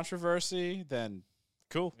only controversy, then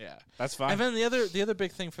cool. Yeah. That's fine. And then the other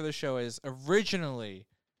big thing for the show is originally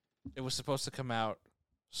it was supposed to come out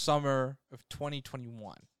summer of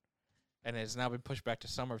 2021, and it's now been pushed back to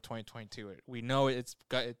summer of 2022. We know it's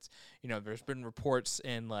there's been reports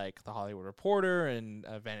in like the Hollywood Reporter and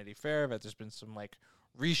Vanity Fair that there's been some like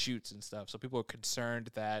reshoots and stuff. So people are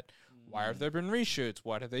concerned that why have there been reshoots?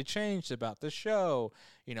 What have they changed about the show?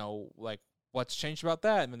 Like what's changed about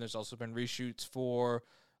that? And then there's also been reshoots for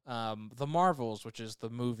The Marvels, which is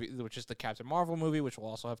the Captain Marvel movie, which will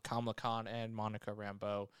also have Kamala Khan and Monica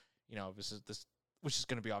Rambeau. Which is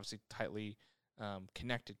going to be obviously tightly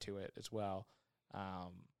connected to it as well.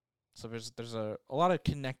 So there's a lot of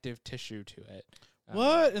connective tissue to it.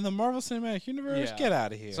 What in the Marvel Cinematic Universe? Yeah. Get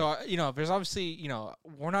out of here. So there's obviously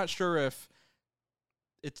we're not sure if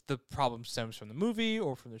it's the problem stems from the movie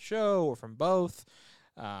or from the show or from both.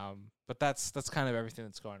 But that's kind of everything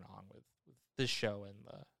that's going on with this show and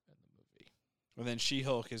the movie. And then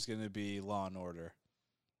She-Hulk is going to be Law and Order.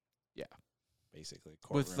 Yeah. Basically.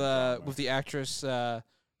 With the actress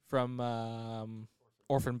from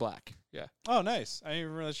Orphan Black. Yeah. Oh, nice. I didn't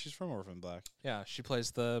even realize she's from Orphan Black. Yeah, she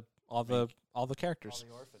plays all the characters.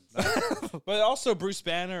 But also Bruce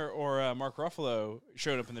Banner or Mark Ruffalo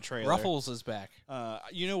showed up in the trailer. Ruffles is back.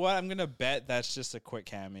 You know what? I'm going to bet that's just a quick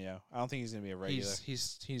cameo. I don't think he's going to be a regular.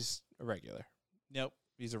 He's a regular. Nope.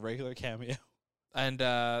 He's a regular cameo. And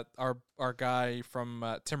our guy from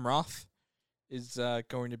Tim Roth is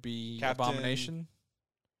going to be Captain- Abomination.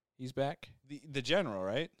 He's back. The general,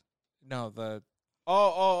 right? No, the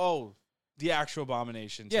Oh. The actual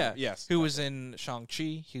Abomination. too. yeah, Yes. who was in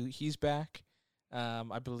Shang-Chi. He's back.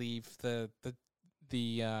 I believe the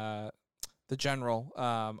the general.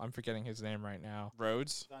 I'm forgetting his name right now.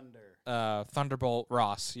 Rhodes, Thunderbolt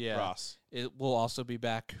Ross. Yeah, Ross. It will also be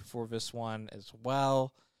back for this one as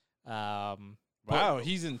well. Wow,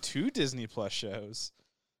 he's in 2 Disney Plus shows.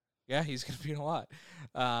 Yeah, he's going to be in a lot.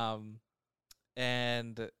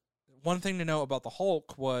 And one thing to know about the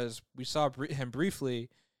Hulk was we saw him briefly.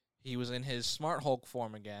 He was in his Smart Hulk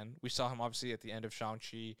form again. We saw him obviously at the end of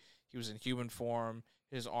Shang-Chi. He was in human form.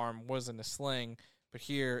 His arm was in a sling. But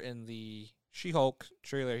here in the She-Hulk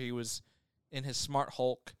trailer, he was in his Smart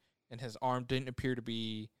Hulk, and his arm didn't appear to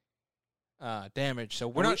be damaged. So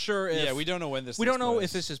we're not sure if... Yeah, we don't know when this We don't know place.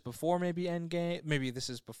 if this is before maybe Endgame. Maybe this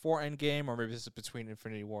is before Endgame, or maybe this is between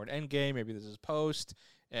Infinity War and Endgame. Maybe this is post,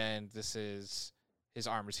 and this is... His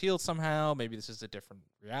arm is healed somehow. Maybe this is a different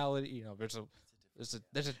reality. You know, there's a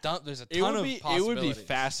ton of possibilities. It would be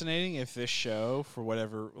fascinating if this show, for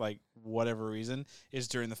whatever reason, is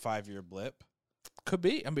during the 5-year blip. Could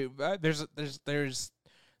be. I mean,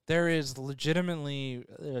 there is legitimately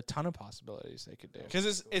a ton of possibilities they could do.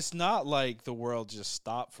 Because it's not like the world just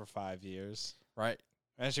stopped for 5 years. Right.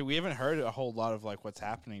 Actually, we haven't heard a whole lot of like what's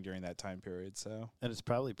happening during that time period. So, And it's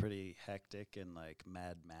probably pretty hectic and like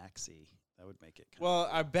Mad Maxy. That would make it well,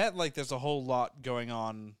 I bet like there's a whole lot going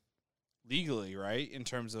on legally, right? In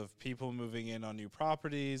terms of people moving in on new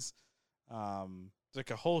properties, like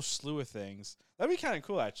a whole slew of things. That'd be kind of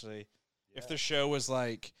cool, actually. If the show was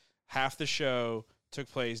like half the show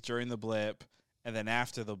took place during the blip, and then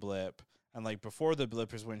after the blip, and like before the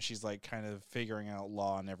blip is when she's like kind of figuring out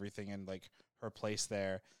law and everything, and like her place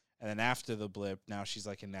there, and then after the blip, now she's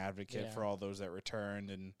like an advocate for all those that returned,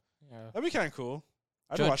 and that'd be kind of cool.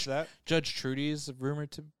 I'd watch that. Judge Trudy is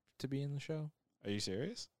rumored to be in the show. Are you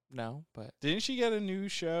serious? No, but Didn't she get a new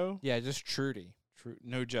show? yeah, just Trudy.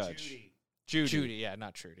 No Judge. Judy, yeah,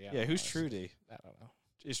 not Trudy. Yeah, who's Trudy? I don't know.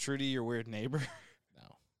 Is Trudy your weird neighbor?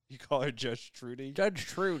 No. You call her Judge Trudy? Judge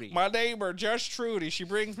Trudy. My neighbor, Judge Trudy. She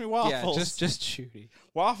brings me waffles. Yeah, just Trudy.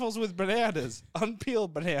 Waffles with bananas.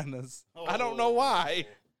 Unpeeled bananas. I don't know why.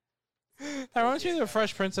 That reminds me of the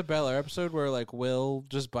Fresh Prince of Bel-Air episode where like Will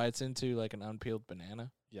just bites into like an unpeeled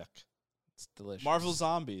banana. Yuck. It's delicious. Marvel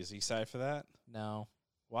Zombies. Are you excited for that? No.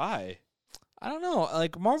 Why? I don't know.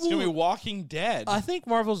 Like Marvel. It's going to be Walking Dead. I think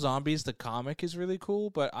Marvel Zombies the comic is really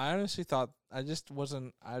cool, but I honestly thought I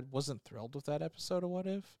wasn't thrilled with that episode of What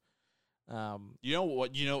If. You know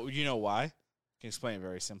what? You know why? I can explain it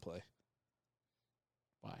very simply.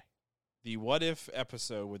 Why? The What If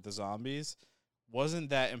episode with the zombies wasn't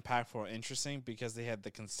that impactful or interesting because they had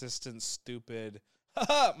the consistent, stupid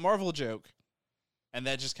Marvel joke. And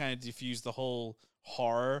that just kind of diffused the whole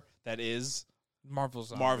horror that is Marvel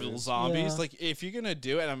Zombies. Marvel Zombies. Yeah. Like, if you're going to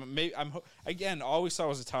do it, again, all we saw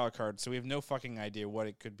was a title card, so we have no fucking idea what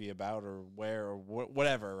it could be about or where or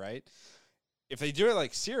whatever, right? If they do it,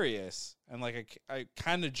 like, serious and, like, I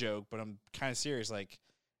kind of joke, but I'm kind of serious, like,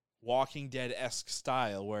 Walking Dead-esque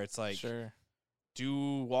style where it's like, Sure.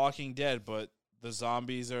 do Walking Dead, but the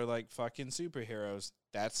zombies are like fucking superheroes.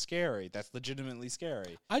 That's scary. That's legitimately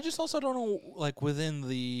scary. I just also don't know, like, within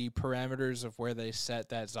the parameters of where they set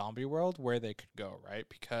that zombie world, where they could go, right?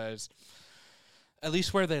 Because at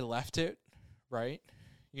least where they left it, right?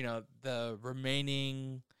 You know, the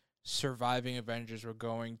remaining surviving Avengers were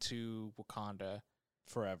going to Wakanda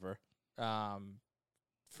Forever.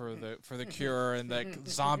 For the cure, and like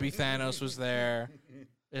zombie Thanos was there,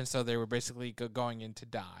 and so they were basically going in to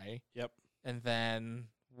die. Yep. And then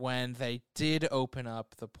when they did open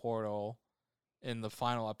up the portal in the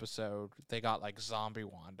final episode, they got like zombie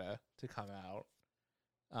Wanda to come out.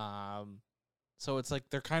 So it's like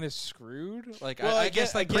they're kind of screwed. Like, well, I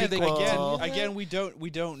guess like again, we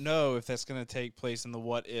don't know if that's gonna take place in the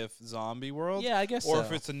What If zombie world. Yeah, I guess or so.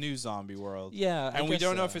 if it's a new zombie world. Yeah, and we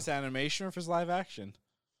don't know if it's animation or if it's live action.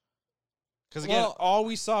 Because again, all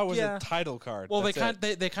we saw was a title card. Well, That's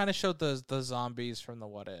they kind of showed the zombies from the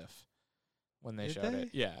What If when they Did showed they? it.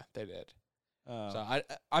 Yeah, they did. Oh. So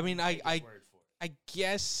I mean I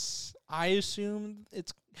guess I assume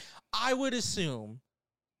it's. I would assume.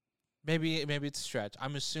 Maybe it's a stretch.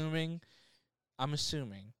 I'm assuming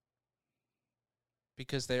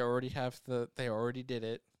because they already did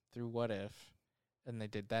it through What If, and they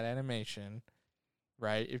did that animation,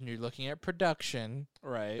 right? If you're looking at production,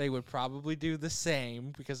 right, they would probably do the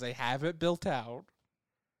same because they have it built out.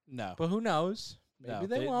 No, But who knows? Maybe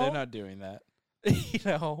they won't. They're not doing that. You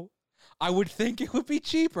know, I would think it would be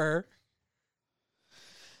cheaper.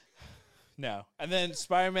 No, and then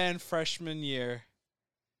Spider-Man freshman year.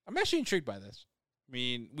 I'm actually intrigued by this. I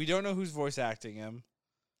mean, we don't know who's voice acting him.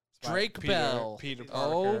 Drake Bell. Peter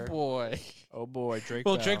Oh Parker. boy. Oh boy, Drake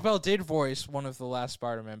Well, Bell. Drake Bell did voice one of the last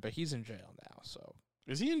Spider-Man, but he's in jail now, so.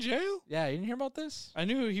 Is he in jail? Yeah, you didn't hear about this? I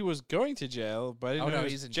knew he was going to jail, but I didn't know he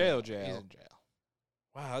was he's in jail. He's in jail.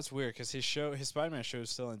 Wow, that's weird because his Spider-Man show is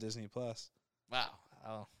still on Disney Plus. Wow.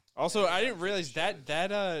 Oh. Also, I didn't realize that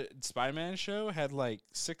Spider-Man show had like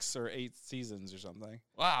 6 or 8 seasons or something.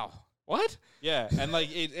 Wow. What? Yeah, and like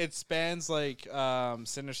it spans like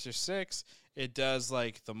Sinister Six. It does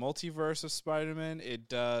like the multiverse of Spider-Man. It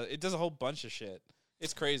does a whole bunch of shit.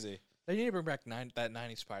 It's crazy. They need to bring back that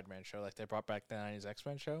 90s Spider-Man show like they brought back the 90s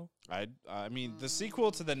X-Men show. I mean, the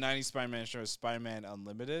sequel to the 90s Spider-Man show is Spider-Man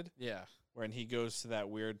Unlimited, Yeah. when he goes to that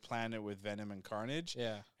weird planet with Venom and Carnage.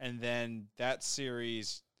 Yeah. And then that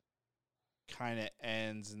series kind of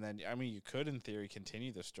ends, and then I mean, you could in theory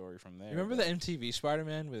continue the story from there. You remember but the MTV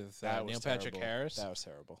Spider-Man with that was Neil Patrick terrible. Harris? That was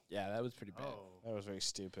terrible. Yeah, that was pretty bad. That was very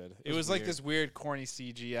stupid. It It was was like weird. this weird, corny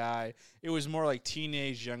CGI. It was more like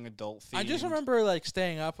teenage young adult themed. I just remember like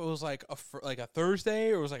staying up. It was like a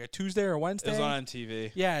Thursday, or it was like a Tuesday or it Wednesday. was on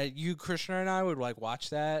MTV. Yeah, you, Krishna, and I would like watch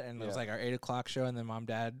that, and it was Yeah. like our 8:00 show, and then Mom,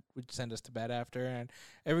 Dad would send us to bed after, and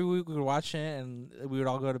every week we would watch it, and we would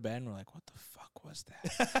all go to bed, and we're like, "What the fuck was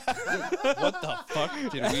that? What the fuck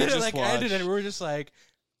did we just like watch? ended, and we were just like,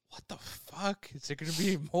 "What the fuck? Is there gonna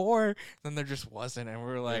be more?" Then there just wasn't, and we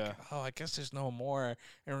were like, Yeah. "Oh, I guess there's no more,"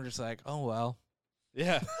 and we're just like, "Oh well."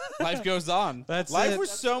 Yeah, life goes on. That's life it. was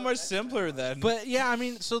so much simpler then. But yeah, I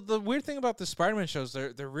mean, so the weird thing about the Spider-Man shows,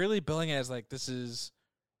 they're really billing it as like this is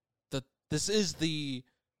the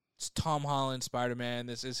Tom Holland Spider-Man.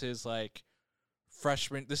 This is his like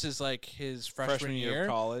freshman. This is like his freshman year of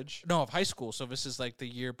college. No, of high school. So this is like the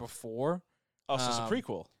year before. Oh, so it's a Um,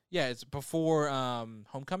 prequel. Yeah, it's before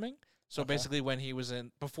Homecoming. So Okay. basically, when he was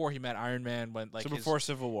before he met Iron Man, when like So before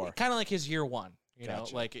Civil War. kind of like his year one. You know,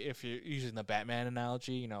 Gotcha. like if you're using the Batman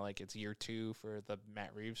analogy, you know, like it's year 2 for the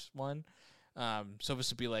Matt Reeves one. So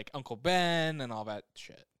this would be like Uncle Ben and all that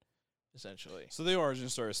shit, essentially. So the origin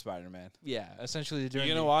story of Spider-Man. Yeah, essentially. You during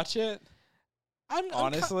gonna the- watch it? I'm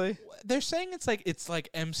Honestly, they're saying it's like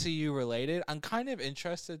MCU related. I'm kind of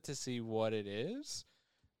interested to see what it is.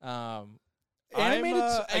 Animated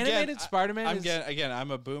again, Spider-Man.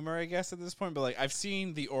 I'm a boomer, I guess, at this point. But like, I've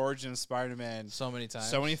seen the origin of Spider-Man so many times.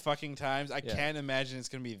 so many fucking times. I Yeah. can't imagine it's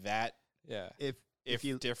gonna be that Yeah. if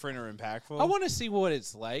you- different or impactful. I want to see what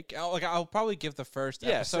it's like. I'll probably give the first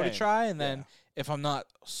Yeah, episode a same. try, and then Yeah. if I'm not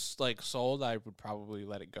like sold, I would probably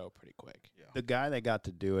let it go pretty quick. The guy that got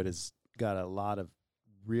to do it has got a lot of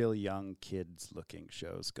real young kids looking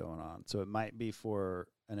shows going on. So it might be for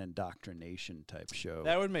an indoctrination type show.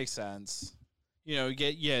 That would make sense. You know, you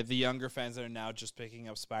get the younger fans that are now just picking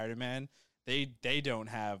up Spider-Man. They don't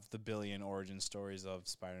have the billion origin stories of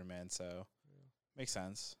Spider-Man, so makes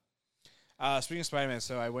sense. Speaking of Spider-Man,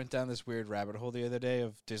 so I went down this weird rabbit hole the other day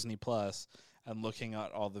of Disney Plus and looking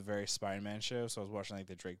at all the various Spider-Man shows. So I was watching like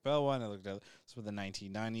the Drake Bell one. I looked at some of the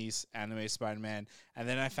 1990s anime Spider-Man, and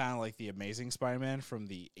then I found like the Amazing Spider-Man from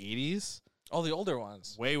the 80s, All the older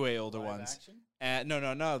ones. way older ones.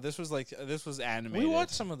 No. This was animated. We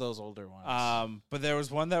watched some of those older ones. But there was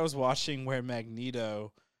one that I was watching where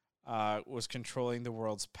Magneto was controlling the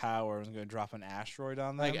world's power and was going to drop an asteroid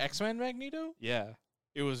on them. Like X-Men Magneto? Yeah.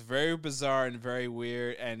 It was very bizarre and very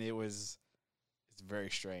weird, and it's very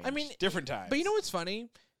strange. I mean, different times. But you know what's funny?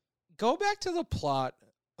 Go back to the plot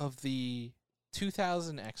of the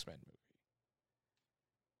 2000 X-Men movie.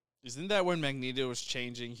 Isn't that when Magneto was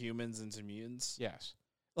changing humans into mutants? Yes.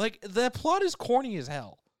 Like, the plot is corny as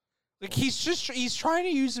hell. Like, he's trying to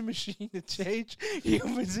use a machine to change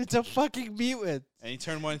humans into fucking mutants. And he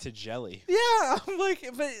turned one into jelly. Yeah, I'm like,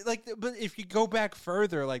 but if you go back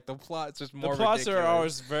further, like, the plot's just The more plots ridiculous. are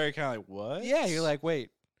always very kind of like, what? Yeah, you're like, wait,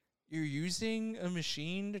 you're using a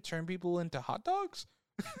machine to turn people into hot dogs?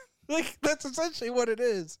 Like, that's essentially what it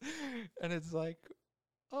is. And it's like,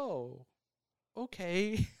 oh,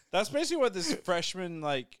 okay. That's basically what this freshman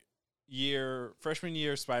year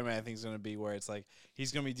Spider-Man I think is going to be, where it's like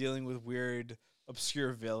he's going to be dealing with weird,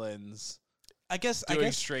 obscure villains I guess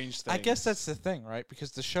doing strange things. I guess that's the thing, right?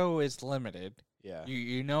 Because the show is limited. yeah.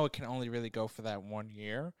 You know it can only really go for that 1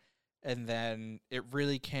 year, and then it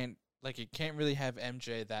really can't it can't really have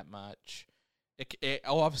MJ that much. It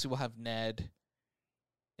obviously will have Ned,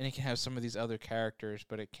 and it can have some of these other characters,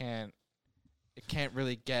 but it can't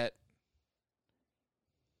really get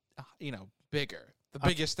bigger. The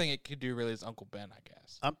biggest thing it could do really is Uncle Ben, I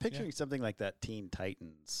guess. I'm picturing something like that Teen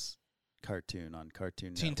Titans cartoon on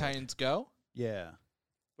Cartoon Teen Network. Titans Go. Yeah.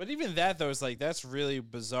 But even that though is like that's really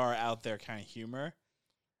bizarre out there kind of humor.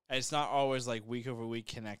 And it's not always like week over week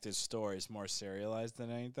connected stories, more serialized than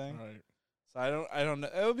anything. Right. So I don't know.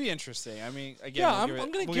 It would be interesting. I mean, again, Yeah, we'll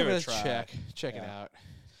I'm gonna we'll give it a try. check. Check it Yeah. out.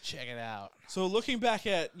 Check it out. So looking back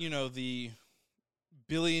at the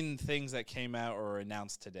billion things that came out or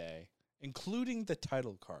announced today, including the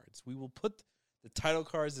title cards. We will put the title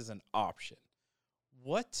cards as an option.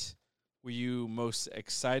 What were you most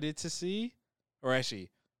excited to see? Or actually,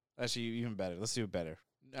 even better. Let's do it better.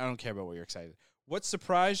 I don't care about what you're excited. What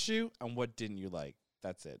surprised you and what didn't you like?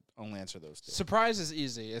 That's it. Only answer those two. Surprise is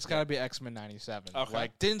easy. It's got to be X-Men 97. Okay.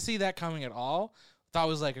 Like, didn't see that coming at all. Thought it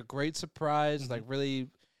was like a great surprise. Like, really,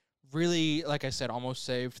 really, like I said, almost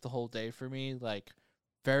saved the whole day for me. Like,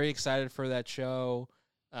 very excited for that show.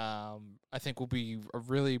 I think will be a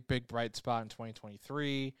really big bright spot in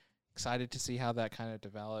 2023. Excited to see how that kind of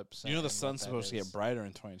develops. You know the and sun's what that supposed to is. get brighter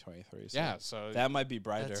in 2023. So Yeah, so that might be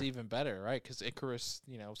brighter. that's even better, right? Because Icarus,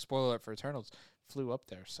 spoiler alert for Eternals, flew up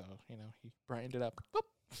there, so he brightened it up. Boop.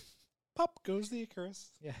 Pop goes the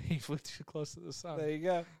Icarus. Yeah, he flew too close to the sun. There you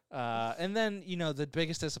go. And then the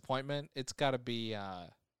biggest disappointment, it's got to be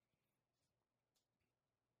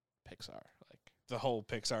Pixar. Like The whole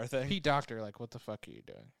Pixar thing. Pete Docter, like what the fuck are you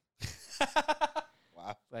doing?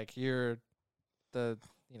 Wow. Like you're the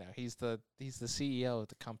he's the CEO of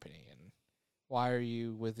the company, and why are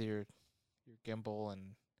you with your gimbal and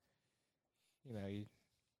you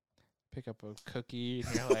pick up a cookie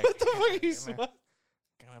and you're like What the fuck is what?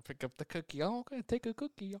 gonna pick up the cookie. Oh, okay, take a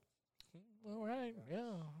cookie. All right, yeah.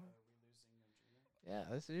 Yeah,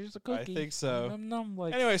 here's a cookie. I think so. Nom, nom,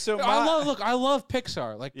 like, Anyway, so I love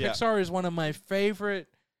Pixar. Like Yeah. Pixar is one of my favorite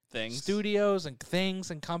things. studios and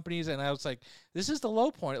things and companies, and I was like, this is the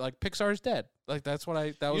low point. Like Pixar's dead. Like that was You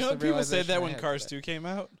know, the people said realization that I when had Cars today. 2 came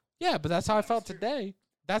out. Yeah, but that's how I felt today.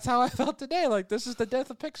 That's how I felt today. Like this is the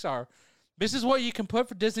death of Pixar. This is what you can put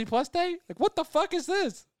for Disney Plus Day. Like what the fuck is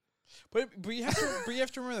this? But you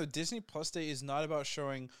have to remember that Disney Plus Day is not about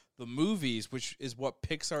showing the movies, which is what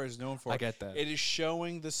Pixar is known for. I get that. It is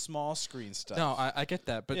showing the small screen stuff. No, I get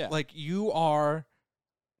that, but Yeah. like you are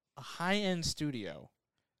a high end studio,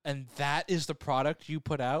 and that is the product you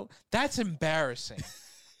put out. That's embarrassing.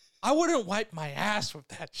 I wouldn't wipe my ass with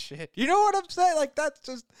that shit. You know what I'm saying? Like that's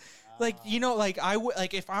just like like I would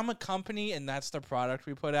like if I'm a company and that's the product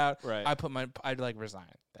we put out. Right. I'd like resign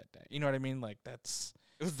that day. You know what I mean? Like that's.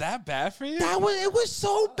 It was that bad for you? It was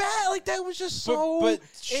so bad. Like that was just so but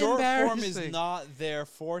short form is embarrassing. not their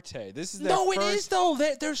forte. This is their No, first. it is though.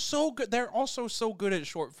 They're so good. They're also so good at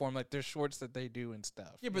short form. Like there's shorts that they do and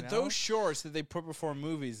stuff. Yeah, but you know? those shorts that they put before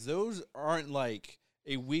movies, those aren't like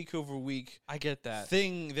a week over week I get that.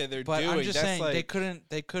 thing that they're But doing. I'm just That's saying like,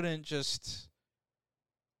 they couldn't just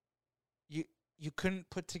you couldn't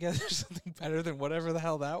put together something better than whatever the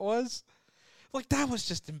hell that was. Like that was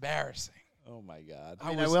just embarrassing. oh my god.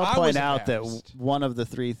 I was- will I point was out that embarrassed. one of the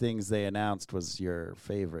three things they announced was your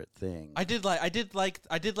favorite thing. I did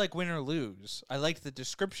like Win or Lose. I liked the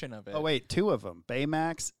description of it. Oh wait, two of them,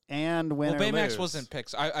 Baymax and Win Well, or Baymax Lose. wasn't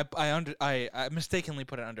Pixar. I mistakenly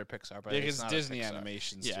put it under Pixar, but Yeah, 'cause it's not a Disney Pixar.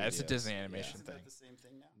 Animation Yeah, it's a Studios. Disney Yeah. animation Isn't thing. that the same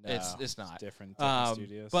thing now? No, It's not. different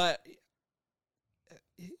studios. But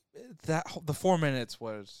the 4 minutes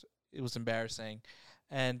was embarrassing,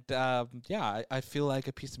 and I feel like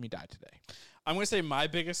a piece of me died today. I'm going to say my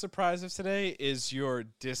biggest surprise of today is your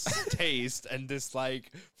distaste and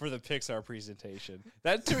dislike for the Pixar presentation.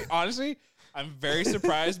 That, to me, honestly, I'm very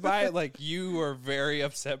surprised by it. Like, you are very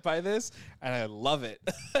upset by this, and I love it.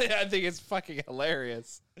 I think it's fucking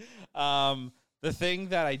hilarious. The thing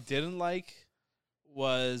that I didn't like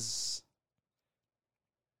was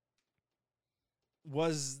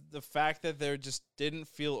the fact that there just didn't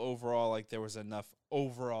feel overall like there was enough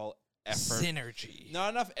overall effort. Synergy.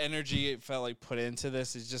 Not enough energy it felt like put into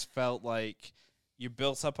this. It just felt like you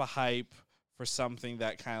built up a hype for something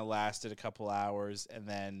that kind of lasted a couple hours, and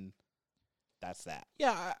then that's that.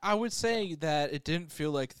 Yeah, I would say that it didn't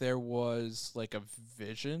feel like there was like a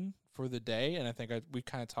vision for the day, and I think we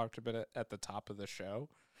kind of talked a bit at the top of the show,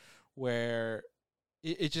 where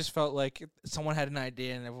it just felt like someone had an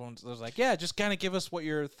idea and everyone was like, "Yeah, just kind of give us what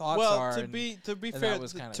your thoughts are." to and be and fair, that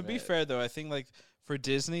was kind to of be it. fair though, I think like for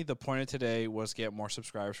Disney, the point of today was get more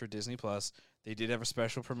subscribers for Disney Plus. They did have a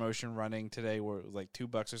special promotion running today where it was like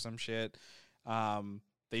 $2 or some shit.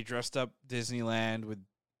 They dressed up Disneyland with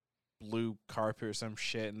blue carpet or some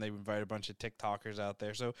shit, and they invited a bunch of TikTokers out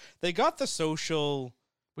there. So they got the social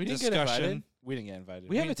we didn't discussion. get invited. We didn't get invited.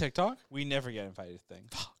 We have a TikTok. We never get invited to things.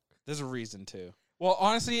 Fuck. There's a reason too. Well,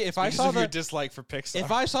 honestly, if I Because saw of your the dislike for Pixar.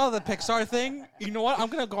 if I saw the Pixar thing, you know what? I'm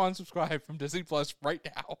gonna go unsubscribe from Disney Plus right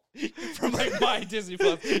now. from like my Disney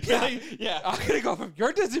Plus, yeah. I'm gonna go from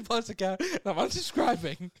your Disney Plus account, and I'm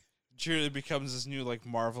unsubscribing. Truly becomes this new like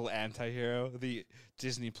Marvel anti-hero, the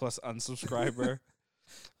Disney Plus unsubscriber.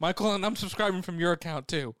 Michael, and I'm subscribing from your account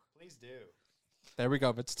too. Please do. There we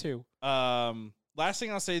go. It's 2. Last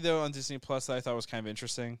thing I'll say though on Disney Plus that I thought was kind of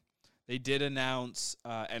interesting, they did announce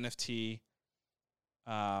NFT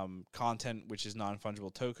content, which is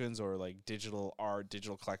non-fungible tokens or like digital art,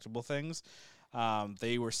 digital collectible things.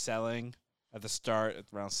 They were selling at the start at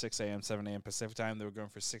around 6 a.m., 7 a.m. Pacific time. They were going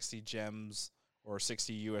for 60 gems or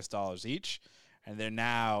 $60 each, and they're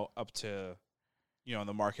now up to, in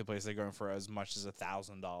the marketplace they're going for as much as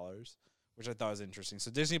 $1,000, which I thought was interesting.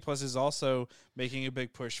 So Disney Plus is also making a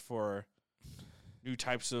big push for new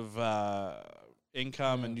types of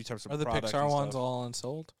income and new types of Are the product Pixar and ones stuff. all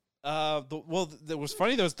unsold? That was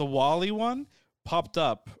funny. There was the Wall-E one popped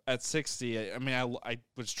up at 60. I mean, I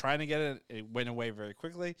was trying to get it. It went away very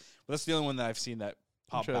quickly. But that's the only one that I've seen that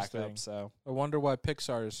pop back Interesting. up. So I wonder why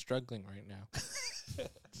Pixar is struggling right now.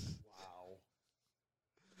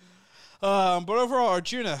 But overall,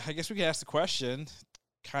 Arjuna, I guess we could ask the question.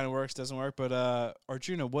 Kind of works, doesn't work. But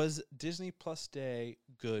Arjuna, was Disney Plus Day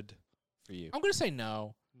good for you? I'm gonna say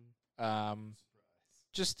no.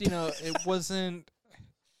 Just it wasn't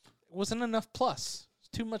enough plus. It's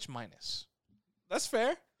too much minus. That's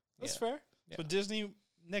fair. That's Yeah. fair. Yeah. So Disney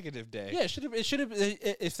negative day. Yeah, it should have.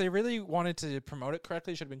 If they really wanted to promote it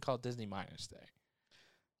correctly, it should have been called Disney Minus Day.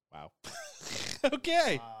 Wow.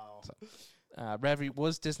 Okay. Wow. Ravi,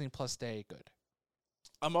 was Disney Plus Day good?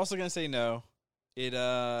 I'm also gonna say no. It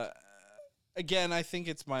again, I think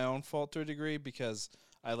it's my own fault to a degree because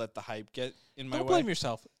I let the hype get in my Don't way. blame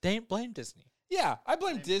yourself. Blame Disney Yeah, I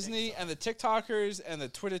blame Disney and the TikTokers and the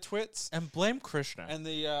Twitter twits and blame Krishna. and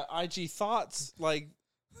the IG thoughts. Like,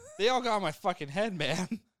 they all got on my fucking head,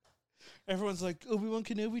 man. Everyone's like, Obi-Wan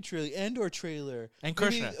Kenobi trailer, Andor trailer, And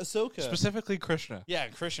maybe Krishna. Ahsoka. Specifically Krishna. Yeah,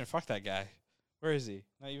 Christian, fuck that guy. Where is he?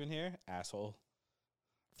 Not even here? Asshole.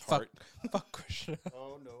 Fuck Krishna.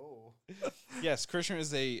 Oh no. Yes, Christian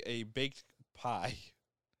is a baked pie.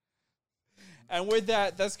 And with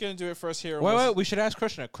that, that's going to do it for us here. Wait, we should ask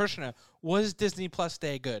Krishna. Krishna, was Disney Plus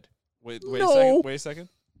Day good? Wait No. a second. Wait a second.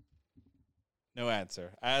 No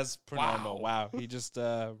answer. As per normal. Wow. Wow. He just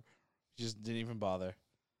didn't even bother.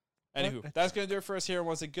 Anywho, What? that's going to do it for us here on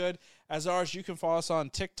Was It Good. As always, you can follow us on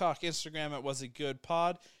TikTok, Instagram at Was It Good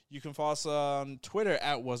Pod. You can follow us on Twitter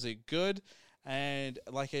at Was It Good. And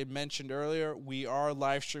like I mentioned earlier, we are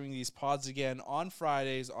live streaming these pods again on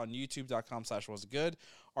Fridays on youtube.com/wasitgood.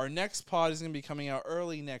 Our next pod is going to be coming out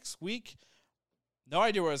early next week. No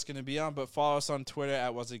idea where it's going to be on, but follow us on Twitter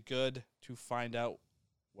at Was It Good to find out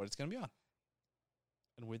what it's going to be on.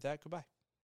 And with that, goodbye.